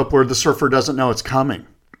just pop up where the surfer doesn't know it's coming.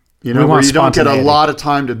 You know, where you don't get a lot of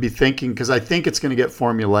time to be thinking, because I think it's going to get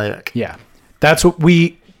formulaic. Yeah. That's what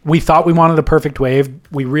we thought we wanted a perfect wave.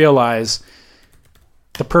 We realize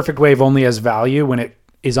the perfect wave only has value when it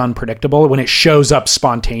is unpredictable, when it shows up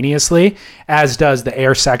spontaneously, as does the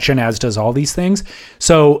air section, as does all these things.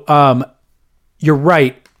 So you're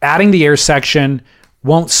right. Adding the air section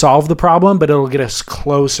won't solve the problem, but it'll get us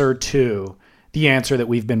closer to the answer that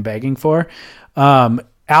we've been begging for.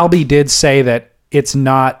 Albie did say that it's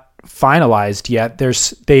not finalized yet.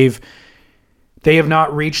 They have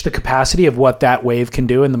not reached the capacity of what that wave can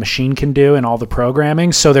do and the machine can do and all the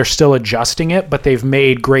programming. So they're still adjusting it, but they've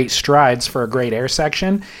made great strides for a great air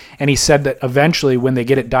section. And he said that eventually when they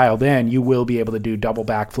get it dialed in, you will be able to do double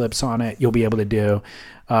backflips on it. You'll be able to do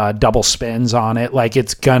double spins on it. Like,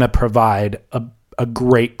 it's going to provide a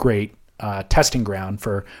great testing ground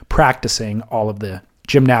for practicing all of the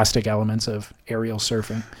gymnastic elements of aerial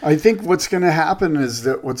surfing. I think what's going to happen is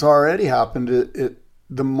that what's already happened,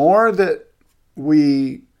 the more that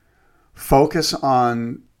we focus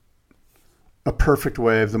on a perfect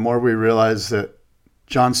wave, the more we realize that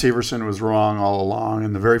John Severson was wrong all along.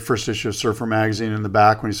 In the very first issue of Surfer Magazine, in the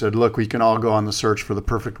back, when he said, look, we can all go on the search for the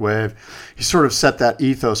perfect wave, he sort of set that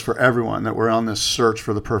ethos for everyone, that we're on this search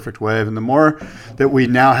for the perfect wave. And the more that we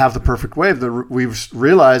now have the perfect wave, we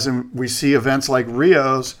realize, and we see events like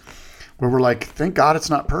Rio's where we're like, thank God it's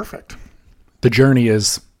not perfect. The journey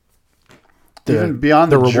is even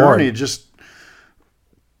beyond the reward. Journey, just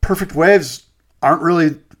perfect waves aren't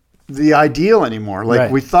really the ideal anymore. Like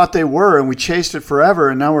we thought they were, and we chased it forever.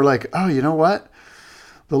 And now we're like, oh, you know what?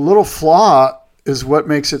 The little flaw is what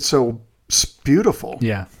makes it so beautiful.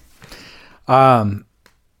 Yeah.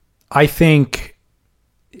 I think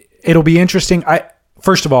it'll be interesting.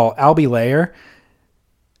 First of all, Albie Layer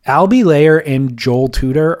and Joel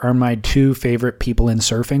Tudor are my two favorite people in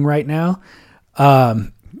surfing right now.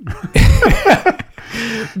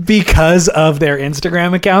 Because of their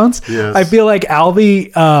Instagram accounts. Yes. I feel like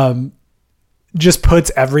Albie just puts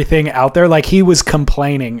everything out there. Like, he was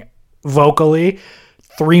complaining vocally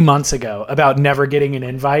 3 months ago about never getting an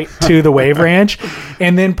invite to the Wave Ranch,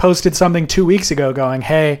 and then posted something 2 weeks ago going,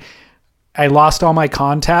 hey, I lost all my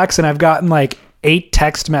contacts and I've gotten like 8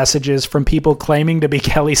 text messages from people claiming to be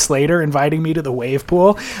Kelly Slater inviting me to the wave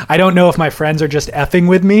pool. I don't know if my friends are just effing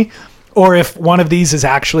with me or if one of these is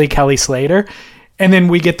actually Kelly Slater. And then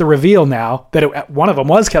we get the reveal now that one of them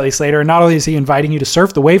was Kelly Slater. And not only is he inviting you to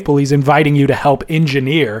surf the wave pool, he's inviting you to help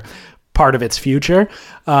engineer part of its future.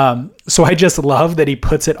 So I just love that he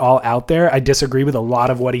puts it all out there. I disagree with a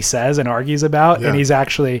lot of what he says and argues about. Yeah. And he's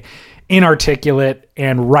actually inarticulate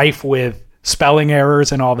and rife with spelling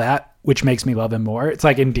errors and all that, which makes me love him more. It's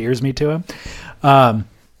like endears me to him.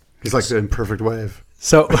 He's like the imperfect wave.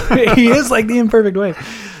 So he is like the imperfect wave.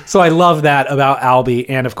 So I love that about Albie.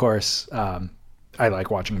 And of course, I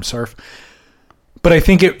like watching him surf. But I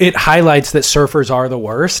think it highlights that surfers are the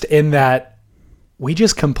worst, in that we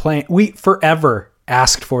just complain. We forever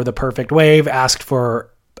asked for the perfect wave, asked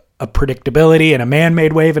for a predictability and a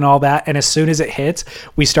man-made wave and all that. And as soon as it hits,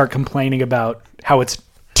 we start complaining about how it's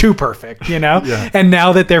too perfect, you know? Yeah. And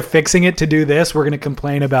now that they're fixing it to do this, we're going to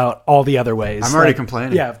complain about all the other ways. I'm already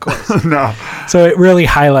complaining. Yeah, of course. No. So it really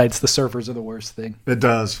highlights the surfers are the worst thing. It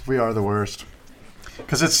does. We are the worst.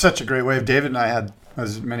 Because it's such a great wave. David and I had,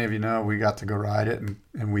 as many of you know, we got to go ride it,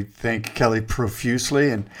 and we thank Kelly profusely.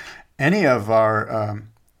 And any of our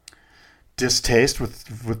distaste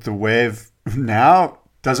with the wave now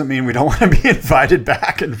doesn't mean we don't want to be invited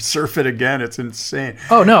back and surf it again. It's insane.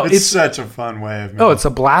 Oh, no. It's such a fun wave, man. Oh, it's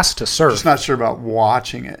a blast to surf. Just not sure about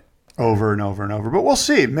watching it over and over and over. But we'll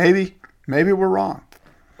see. Maybe we're wrong.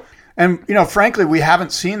 And, you know, frankly, we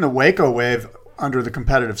haven't seen the Waco wave under the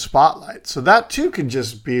competitive spotlight. So that, too, could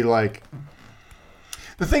just be like...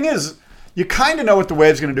 The thing is, you kind of know what the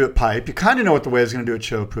wave's going to do at Pipe. You kind of know what the wave's going to do at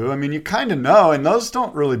Chopu. I mean, you kind of know, and those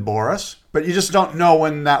don't really bore us. But you just don't know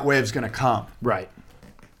when that wave's going to come. Right.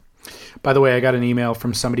 By the way, I got an email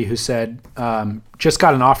from somebody who said, just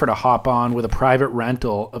got an offer to hop on with a private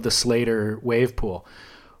rental of the Slater wave pool.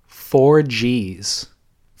 4 G's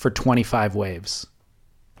for 25 waves.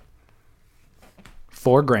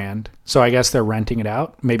 $4,000. So I guess they're renting it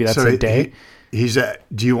out. Maybe that's a day.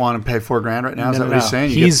 Do you want to pay $4,000 right now? Is that what he's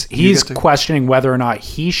saying? He's questioning whether or not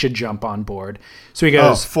he should jump on board. So he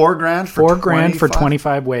goes, $4,000 for $4,000 for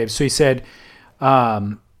 25 waves. So he said,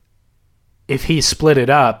 if he split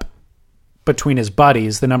it up between his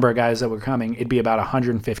buddies, the number of guys that were coming, it'd be about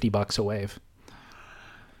 $150 a wave.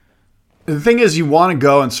 The thing is, you want to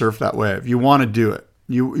go and surf that wave. You want to do it.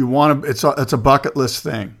 You want to. It's a bucket list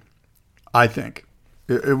thing, I think.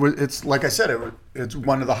 It's like I said, it's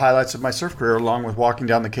one of the highlights of my surf career, along with walking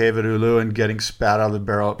down the cave at Ulu and getting spat out of the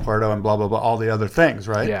barrel at Puerto and blah blah blah, all the other things,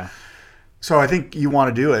 right? Yeah. So I think you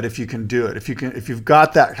want to do it if you can do it. If you've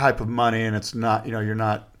got that type of money and it's not, you're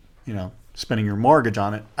not, spending your mortgage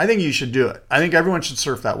on it. I think you should do it. I think everyone should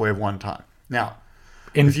surf that wave one time. Now,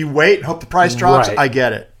 if you wait and hope the price drops, I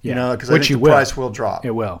get it. Yeah. Because I think the price will drop.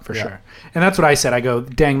 It will, for sure. And that's what I said. I go,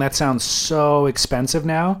 dang, that sounds so expensive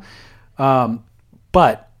now.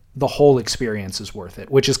 But the whole experience is worth it,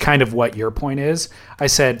 which is kind of what your point is. I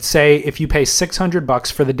said, say if you pay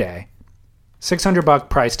 $600 for the day, $600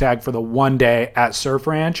 price tag for the one day at Surf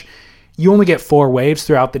Ranch, you only get 4 waves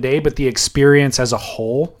throughout the day, but the experience as a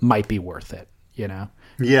whole might be worth it, Yeah.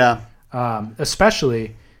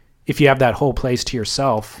 Especially if you have that whole place to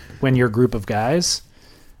yourself when you're a group of guys,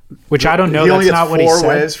 which I don't know. That's not what he said. 4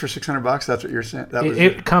 waves for $600. That's what you're saying.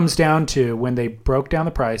 It comes down to when they broke down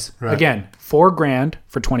the price. Right. Again, $4,000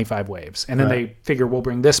 for 25 waves, and then they figure we'll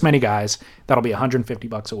bring this many guys. That'll be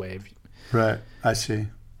 $150 a wave. Right. I see.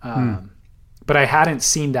 But I hadn't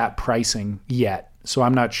seen that pricing yet, so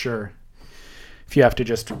I'm not sure if you have to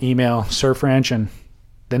just email Surf Ranch and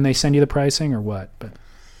then they send you the pricing or what. But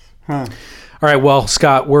all right. Well,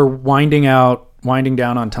 Scott, we're winding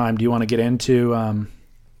down on time. Do you want to get into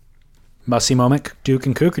must-see moment, Duke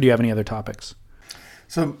and Kook, or do you have any other topics?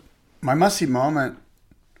 So my must-see moment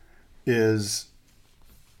is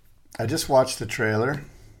I just watched the trailer.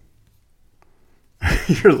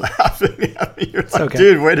 You're laughing at me. You're like, okay,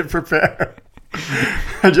 dude, way to prepare.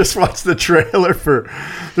 I just watched the trailer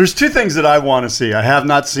there's 2 things that I want to see. I have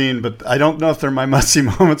not seen, but I don't know if they're my must-see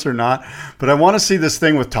moments or not. But I want to see this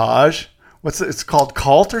thing with Taj. It's called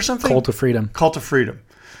Cult or something? Cult of Freedom. Cult of Freedom.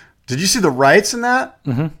 Did you see the rights in that?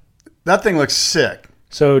 Mm-hmm. That thing looks sick.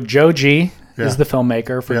 So Joe G is the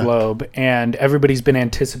filmmaker for Globe, and everybody's been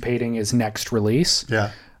anticipating his next release.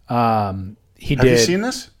 Yeah. Have you seen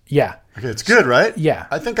this? Yeah. Okay, it's good, right? Yeah.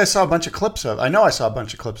 I think I saw a bunch of clips of it. I know I saw a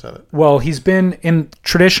bunch of clips of it. Well,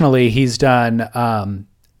 traditionally he's done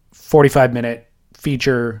 45-minute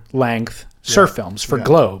feature length surf films for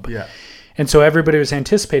Globe. Yeah. And so everybody was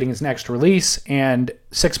anticipating his next release, and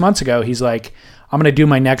 6 months ago he's like, I'm going to do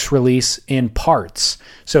my next release in parts.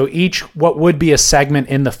 So what would be a segment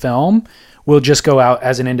in the film will just go out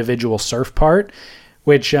as an individual surf part,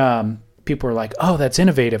 which people are like, oh, that's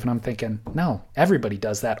innovative. And I'm thinking, no, everybody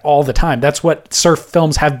does that all the time. That's what surf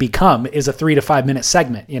films have become, is a 3 to 5 minute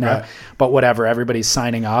segment, Right. But whatever, everybody's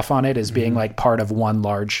signing off on it as being like part of one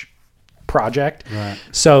large project. Right.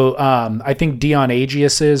 So I think Dion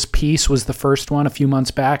Agius's piece was the first one a few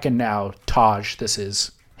months back, and now Taj, this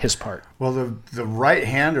is his part. Well, the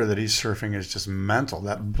right-hander that he's surfing is just mental.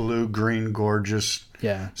 That blue-green, gorgeous,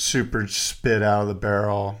 super spit out of the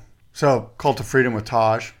barrel. So, Cult of Freedom with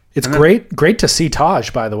Taj. It's great to see Taj,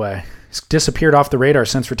 by the way. He's disappeared off the radar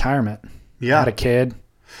since retirement. Yeah. Had a kid.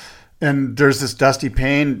 And there's this Dusty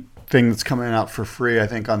Payne thing that's coming out for free, I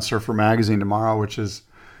think, on Surfer Magazine tomorrow, which is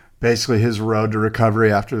basically his road to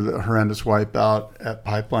recovery after the horrendous wipeout at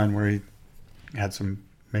Pipeline, where he had some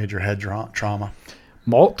major head trauma.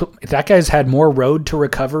 That guy's had more road to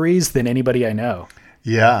recoveries than anybody I know.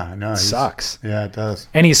 Yeah, no, sucks. Yeah, it does.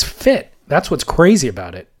 And he's fit. That's what's crazy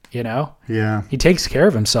about it. You know? Yeah. He takes care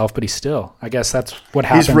of himself, but I guess that's what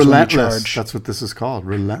happens He's relentless. when you charge. That's what this is called,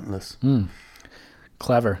 relentless.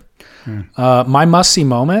 Clever. My must-see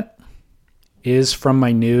moment is from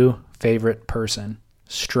my new favorite person,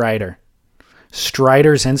 Strider.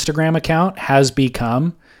 Strider's Instagram account has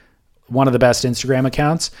become one of the best Instagram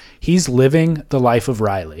accounts. He's living the life of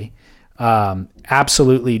Riley.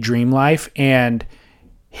 Absolutely dream life. And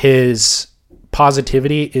his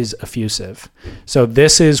positivity is effusive. So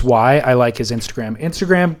this is why I like his Instagram.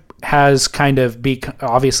 Instagram has kind of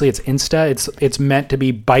obviously it's Insta. It's meant to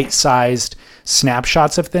be bite-sized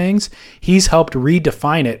snapshots of things. He's helped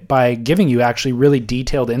redefine it by giving you actually really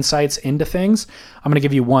detailed insights into things. I'm going to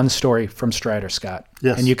give you one story from Strider, Scott.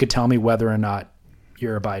 Yes. And you could tell me whether or not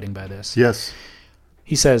you're abiding by this. Yes.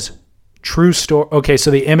 He says, true story. Okay,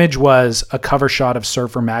 so the image was a cover shot of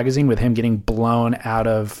Surfer magazine with him getting blown out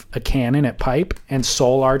of a cannon at Pipe and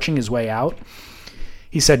soul arching his way out.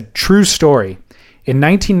 He said, true story. In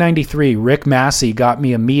 1993, Rick Massey got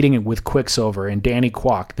me a meeting with Quicksilver and Danny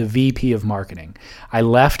Kwok, the VP of marketing. I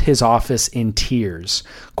left his office in tears.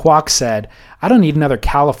 Kwok said, I don't need another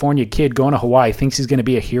California kid going to Hawaii thinks he's going to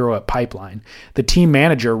be a hero at Pipeline. The team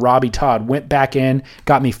manager, Robbie Todd, went back in,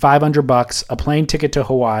 got me $500, a plane ticket to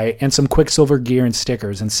Hawaii, and some Quicksilver gear and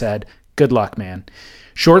stickers and said, good luck, man.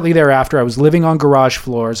 Shortly thereafter, I was living on garage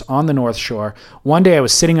floors on the North Shore. One day I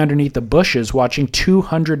was sitting underneath the bushes watching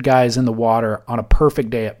 200 guys in the water on a perfect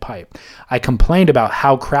day at Pipe. I complained about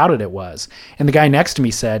how crowded it was, and the guy next to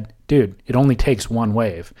me said, dude, it only takes one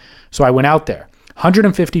wave. So I went out there.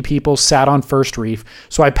 150 people sat on first reef,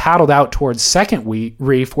 so I paddled out towards second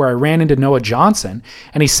reef where I ran into Noah Johnson,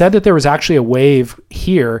 and he said that there was actually a wave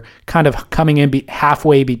here kind of coming in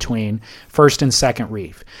halfway between first and second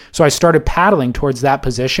reef. So I started paddling towards that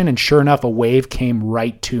position, and sure enough, a wave came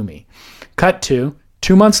right to me. Cut to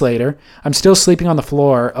 2 months later, I'm still sleeping on the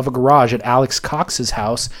floor of a garage at Alex Cox's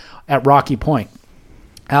house at Rocky Point.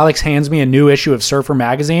 Alex hands me a new issue of Surfer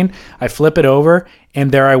magazine. I flip it over,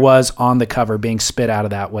 and there I was on the cover being spit out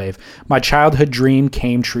of that wave. My childhood dream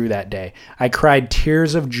came true that day. I cried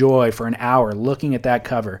tears of joy for an hour looking at that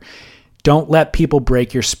cover. Don't let people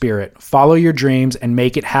break your spirit. Follow your dreams and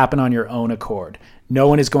make it happen on your own accord. No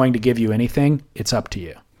one is going to give you anything. It's up to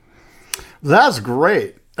you. That's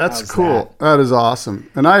great. That's cool. That is awesome.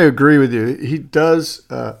 And I agree with you. He does,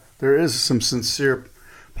 there is some sincere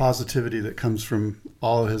positivity that comes from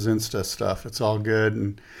all of his Insta stuff. It's all good.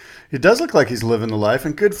 And he does look like he's living the life,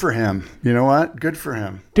 and good for him. You know what? Good for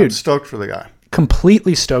him. Dude, I'm stoked for the guy.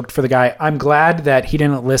 Completely stoked for the guy. I'm glad that he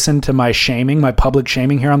didn't listen to my public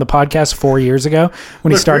shaming here on the podcast 4 years ago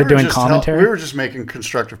when he started doing commentary. We were just making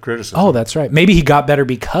constructive criticism. Oh, that's right. Maybe he got better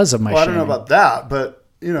because of my shaming. I don't know about that, but,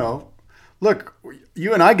 look,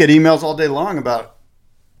 you and I get emails all day long about,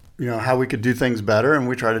 how we could do things better, and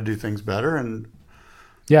we try to do things better, and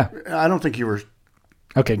yeah, I don't think you were.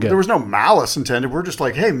 Okay, good. There was no malice intended. We're just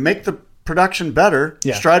like, hey, make the production better.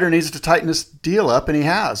 Yeah. Strider needs to tighten this deal up, and he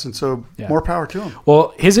has. And so more power to him.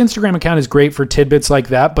 Well, his Instagram account is great for tidbits like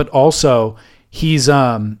that, but also he's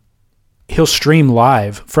he'll stream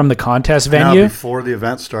live from the contest venue. Now, before the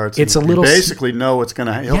event starts. It's you basically know what's going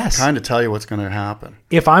to happen. He'll kind of tell you what's going to happen.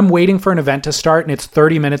 If I'm waiting for an event to start and it's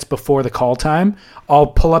 30 minutes before the call time, I'll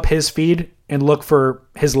pull up his feed and look for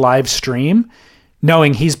his live stream,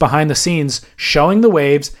 knowing he's behind the scenes, showing the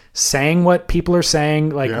waves, saying what people are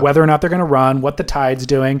saying, like whether or not they're going to run, what the tide's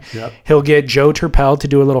doing. Yep. He'll get Joe Turpel to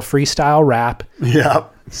do a little freestyle rap.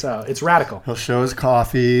 Yep. So it's radical. He'll show his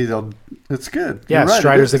coffee. It's good. Yeah, right.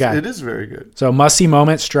 Strider's the guy. It is very good. So must-see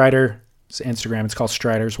moment, Strider's Instagram. It's called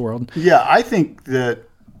Strider's World. Yeah, I think that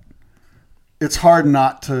it's hard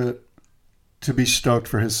not to be stoked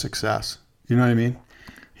for his success. You know what I mean?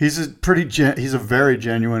 He's a very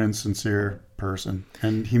genuine and sincere person,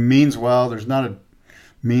 and he means well. There's not a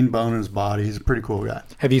mean bone in his body. He's a pretty cool guy.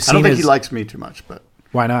 Have you seen? I don't think he likes me too much, but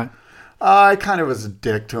why not? I kind of was a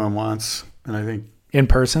dick to him once, and I think in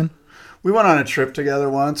person. We went on a trip together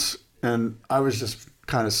once, and I was just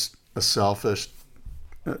kind of a selfish.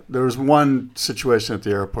 There was one situation at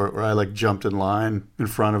the airport where I jumped in line in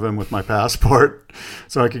front of him with my passport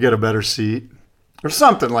so I could get a better seat. Or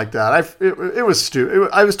something like that. It was stupid.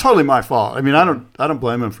 It was totally my fault. I mean, I don't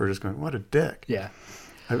blame him for just going, what a dick. Yeah.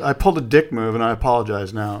 I pulled a dick move, and I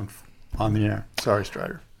apologize now on the air. Sorry,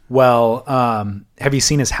 Strider. Well, have you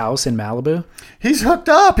seen his house in Malibu? He's hooked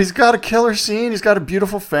up. He's got a killer scene. He's got a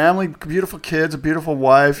beautiful family, beautiful kids, a beautiful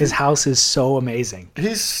wife. His house is so amazing.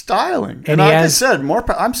 He's styling. And like I said,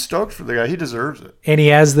 I'm stoked for the guy. He deserves it. And he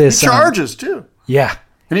has this. He charges, too. Yeah.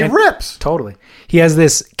 And he rips. Totally. He has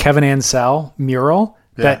this Kevin Ansel mural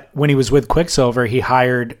that when he was with Quicksilver, he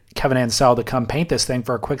hired Kevin Ansel to come paint this thing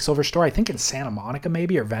for a Quicksilver store, I think in Santa Monica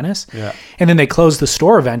maybe, or Venice. Yeah. And then they closed the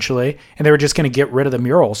store eventually, and they were just going to get rid of the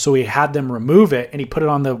mural. So he had them remove it, and he put it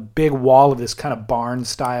on the big wall of this kind of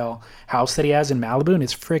barn-style house that he has in Malibu, and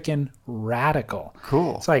it's freaking radical.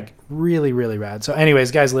 Cool. It's like really, really rad. So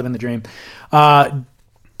anyways, guys living the dream.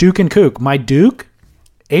 Duke and Kook. My Duke,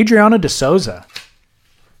 Adriano de Souza.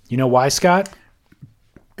 You know why, Scott?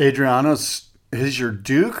 Adriano's is your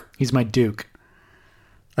Duke? He's my Duke.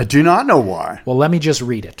 I do not know why. Well, let me just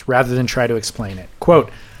read it rather than try to explain it. Quote,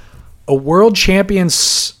 a world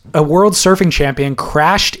surfing champion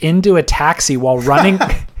crashed into a taxi while running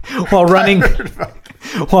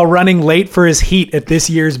while running late for his heat at this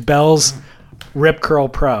year's Bell's Rip Curl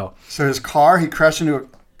Pro. So his car, he crashed into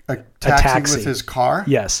a taxi with his car?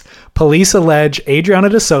 Yes. Police allege Adriano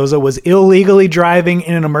de Souza was illegally driving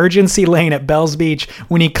in an emergency lane at Bells Beach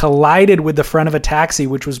when he collided with the front of a taxi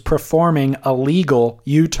which was performing a legal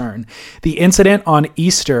U-turn. The incident on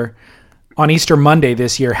Easter Monday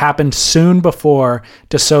this year happened soon before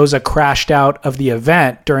de Souza crashed out of the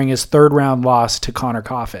event during his third round loss to Connor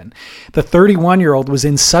Coffin. The 31-year-old was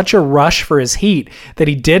in such a rush for his heat that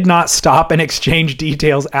he did not stop and exchange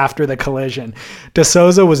details after the collision. De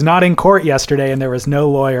Souza was not in court yesterday and there was no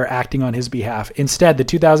lawyer acting on his behalf. Instead, the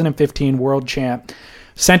 2015 world champ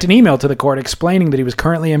sent an email to the court explaining that he was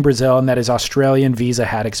currently in Brazil and that his Australian visa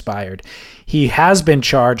had expired. He has been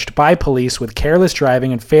charged by police with careless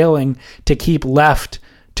driving and failing to keep left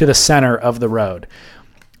to the center of the road.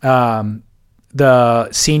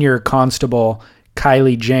 The senior constable,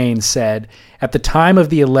 Kylie Jane, said, at the time of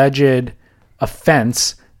the alleged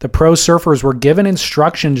offense, the pro surfers were given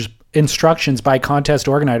instructions by contest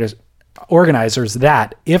organizers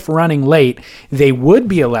that, if running late, they would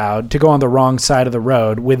be allowed to go on the wrong side of the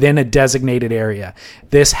road within a designated area.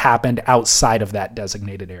 This happened outside of that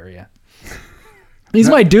designated area. He's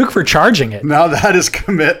my Duke for charging it. Now that is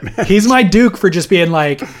commitment. He's my Duke for just being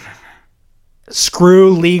like,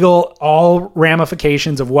 screw legal, all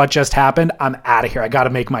ramifications of what just happened. I'm out of here. I got to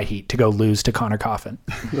make my heat to go lose to Connor Coffin.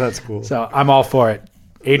 That's cool. So I'm all for it.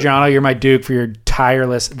 Adriano, you're my Duke for your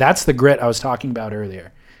tireless. That's the grit I was talking about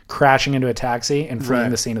earlier. Crashing into a taxi and fleeing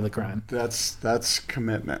the scene of the crime. That's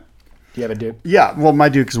commitment. Do you have a Duke? Yeah, well, my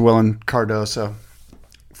Duke is Willen Cardoso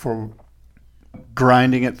for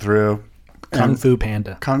grinding it through. Kung Fu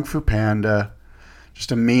Panda. Kung Fu Panda.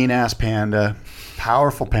 Just a mean-ass panda.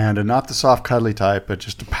 Powerful panda. Not the soft, cuddly type, but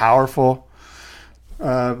just a powerful.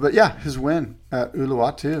 But yeah, his win at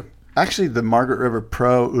Uluwatu. Actually, the Margaret River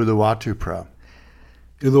Pro, Uluwatu Pro.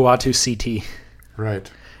 Uluwatu CT.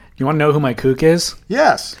 Right. You want to know who my kook is?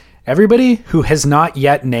 Yes. Everybody who has not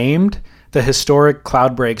yet named the historic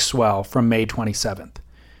Cloudbreak swell from May 27th.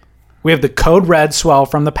 We have the Code Red swell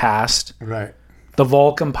from the past. Right. The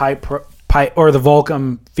Volcom or the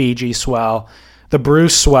Volcom Fiji swell. The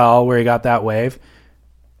Bruce swell where he got that wave.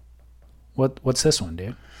 What's this one,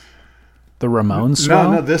 dude? The Ramon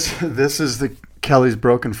swell? No, this is the Kelly's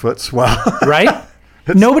broken foot swell. Right?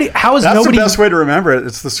 That's the best way to remember it.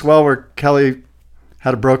 It's the swell where Kelly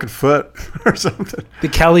had a broken foot or something. The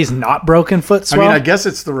Kelly's not broken foot swell? I mean, I guess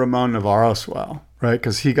it's the Ramon Navarro swell, right?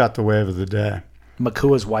 Because he got the wave of the day.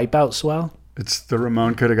 Makua's wipeout swell? It's the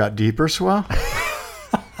Ramon could have got deeper swell?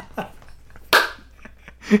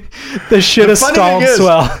 The should have stalled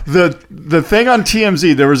swell. The thing on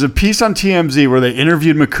TMZ, there was a piece on TMZ where they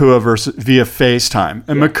interviewed Makua via FaceTime.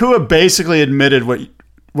 And Makua basically admitted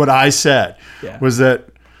what I said was that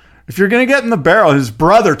if you're going to get in the barrel, his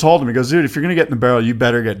brother told him, he goes, dude, if you're going to get in the barrel, you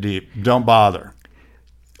better get deep. Don't bother.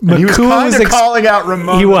 And he was kind of calling out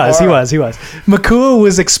Ramon. He was. Makua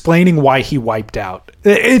was explaining why he wiped out.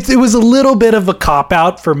 It was a little bit of a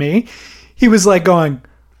cop-out for me. He was like going,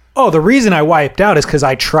 oh, the reason I wiped out is because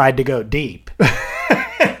I tried to go deep.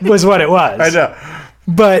 Was what it was. I know.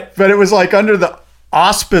 But it was like under the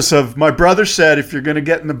auspice of, my brother said, if you're going to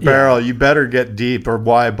get in the barrel, you better get deep, or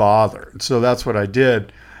why bother? So that's what I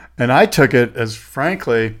did. And I took it as,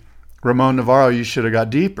 frankly, Ramon Navarro, you should have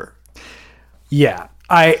got deeper. Yeah.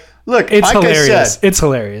 It's hilarious. It's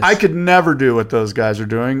hilarious. I could never do what those guys are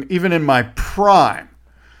doing, even in my prime,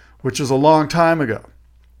 which is a long time ago.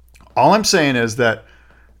 All I'm saying is that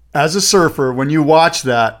as a surfer, when you watch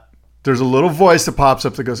that, there's a little voice that pops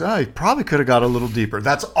up that goes, oh, he probably could have got a little deeper.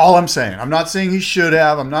 That's all I'm saying. I'm not saying he should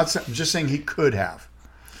have. I'm just saying he could have.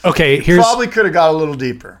 Okay, he probably could have got a little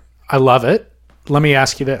deeper. I love it. Let me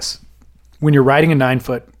ask you this. When you're riding a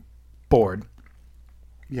 9-foot board.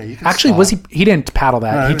 Yeah, you can actually, he didn't paddle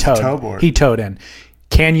that. No, he towed in.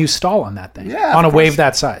 Can you stall on that thing? Yeah. On a wave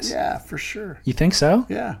that size? Yeah, for sure. You think so?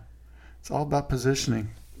 Yeah. It's all about positioning.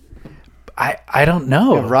 I don't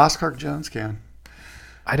know. Yeah, Ross Clark-Jones can.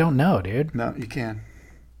 I don't know, dude. No, you can.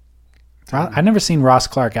 I've never seen Ross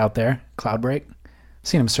Clark out there, Cloudbreak.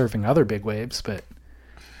 Seen him surfing other big waves, but...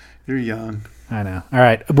 You're young. I know. All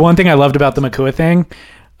right. One thing I loved about the Makua thing,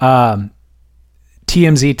 TMZ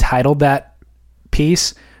titled that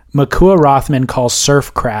piece, Makua Rothman calls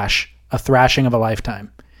surf crash a thrashing of a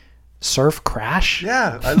lifetime. Surf crash?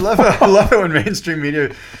 Yeah, I love it. I love it when mainstream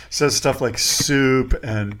media says stuff like soup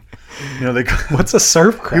and, what's a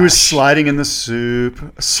surf crash? He was sliding in the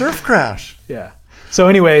soup. A surf crash. Yeah. So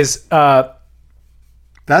anyways,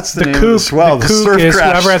 that's the name of the swell. The kook surf is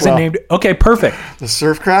crash whoever has swell. it named. Okay, perfect. The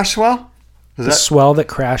surf crash swell? The swell that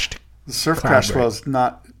crashed. The surf crash swell is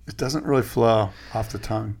not, it doesn't really flow off the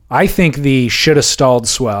tongue. I think the should have stalled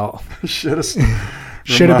swell. Should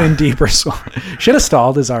have been deeper swell. Should have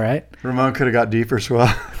stalled is all right. Ramon could have got deeper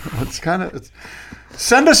swell.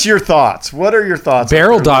 Send us your thoughts. What are your thoughts?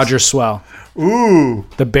 Barrel dodger swell. Ooh.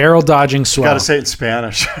 The barrel dodging swell. You got to say it in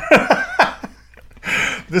Spanish.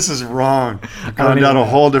 This is wrong. Going down a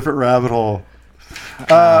whole different rabbit hole.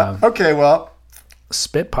 Okay, well.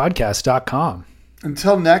 Spitpodcast.com.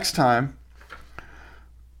 Until next time.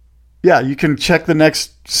 Yeah, you can check the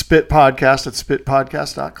next Spit Podcast at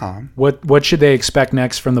spitpodcast.com. What should they expect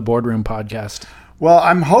next from the Boardroom Podcast? Well,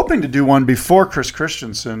 I'm hoping to do one before Chris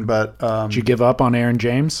Christensen, but... did you give up on Aaron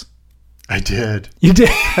James? I did. You did?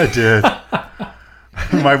 I did.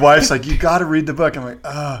 My wife's like, you got to read the book. I'm like,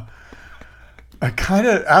 I kind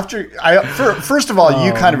of, first of all,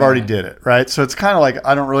 you kind of already did it, right? So it's kind of like,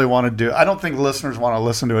 I don't really want to I don't think listeners want to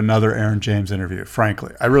listen to another Aaron James interview,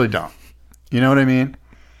 frankly. I really don't. You know what I mean?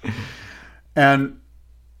 And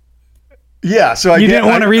yeah, so you didn't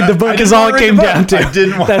want to read the book is all it came down to. I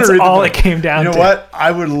didn't want to read the book. That's all it came down to. You know what? I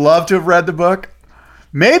would love to have read the book.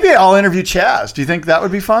 Maybe I'll interview Chaz. Do you think that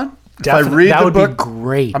would be fun? Definitely. That would be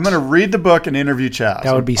great. I'm going to read the book and interview Chaz.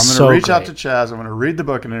 That would be so great. I'm going to reach out to Chaz. I'm going to read the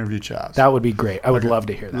book and interview Chaz. That would be great. I would love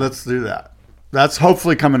to hear that. Let's do that. That's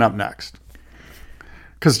hopefully coming up next.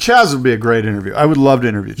 Because Chaz would be a great interview. I would love to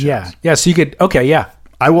interview Chaz. Yeah. Yeah, so you could, okay, yeah.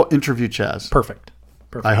 I will interview Chaz. Perfect.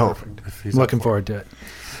 I hope. Looking forward to it.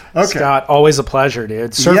 Okay. Scott, always a pleasure,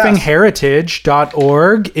 dude.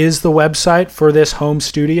 Surfingheritage.org is the website for this home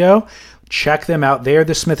studio. Check them out. They're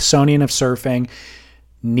the Smithsonian of surfing.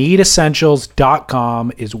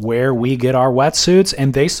 NeedEssentials.com is where we get our wetsuits,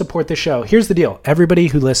 and they support the show. Here's the deal. Everybody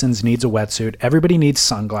who listens needs a wetsuit. Everybody needs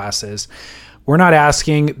sunglasses. We're not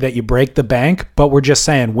asking that you break the bank, but we're just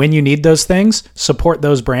saying when you need those things, support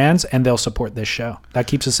those brands, and they'll support this show. That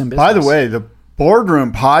keeps us in business. By the way, the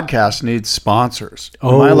Boardroom Podcast needs sponsors.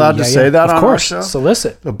 Am I allowed to say that on our show? Of course.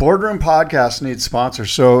 Solicit. The Boardroom Podcast needs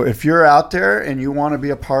sponsors. So if you're out there and you want to be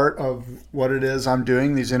a part of what it is I'm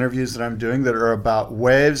doing, these interviews that I'm doing that are about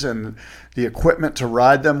waves and the equipment to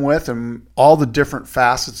ride them with and all the different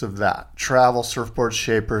facets of that, travel, surfboard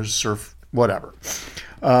shapers, surf, whatever,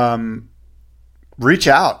 reach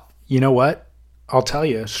out. You know what? I'll tell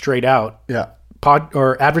you straight out. Yeah.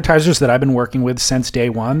 Advertisers that I've been working with since day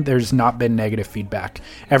one, there's not been negative feedback.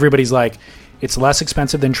 Everybody's like, it's less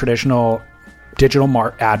expensive than traditional digital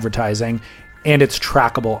advertising, and it's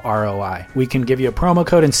trackable ROI. We can give you a promo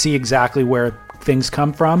code and see exactly where things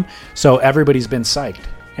come from. So everybody's been psyched.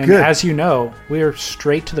 And Good. As you know, we're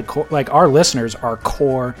straight to the core. Like our listeners are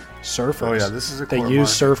core surfers. Oh yeah, this is a core They use market.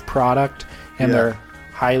 surf product, and they're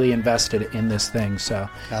highly invested in this thing. So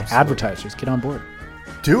Absolutely. Advertisers, get on board.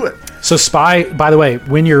 Do it. So by the way,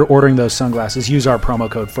 when you're ordering those sunglasses, use our promo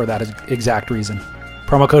code for that exact reason.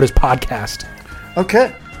 Promo code is podcast.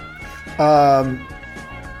 Okay.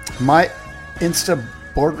 My Insta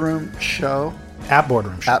Boardroom Show. At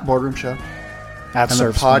Boardroom Show. At Boardroom Show. At and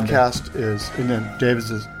Surf the podcast is, and then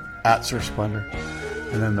David's is at Surf Splendor.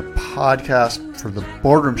 And then the podcast for the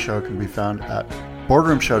Boardroom Show can be found at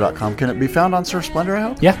boardroomshow.com. Can it be found on Surf Splendor, I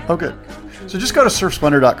hope? Yeah. Oh, good. So just go to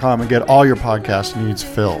surfsplendor.com and get all your podcast needs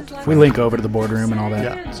filled. We link over to the Boardroom and all that.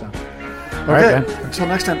 Yeah. So. Okay. All right, man. Until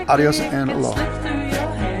next time, adios and aloha.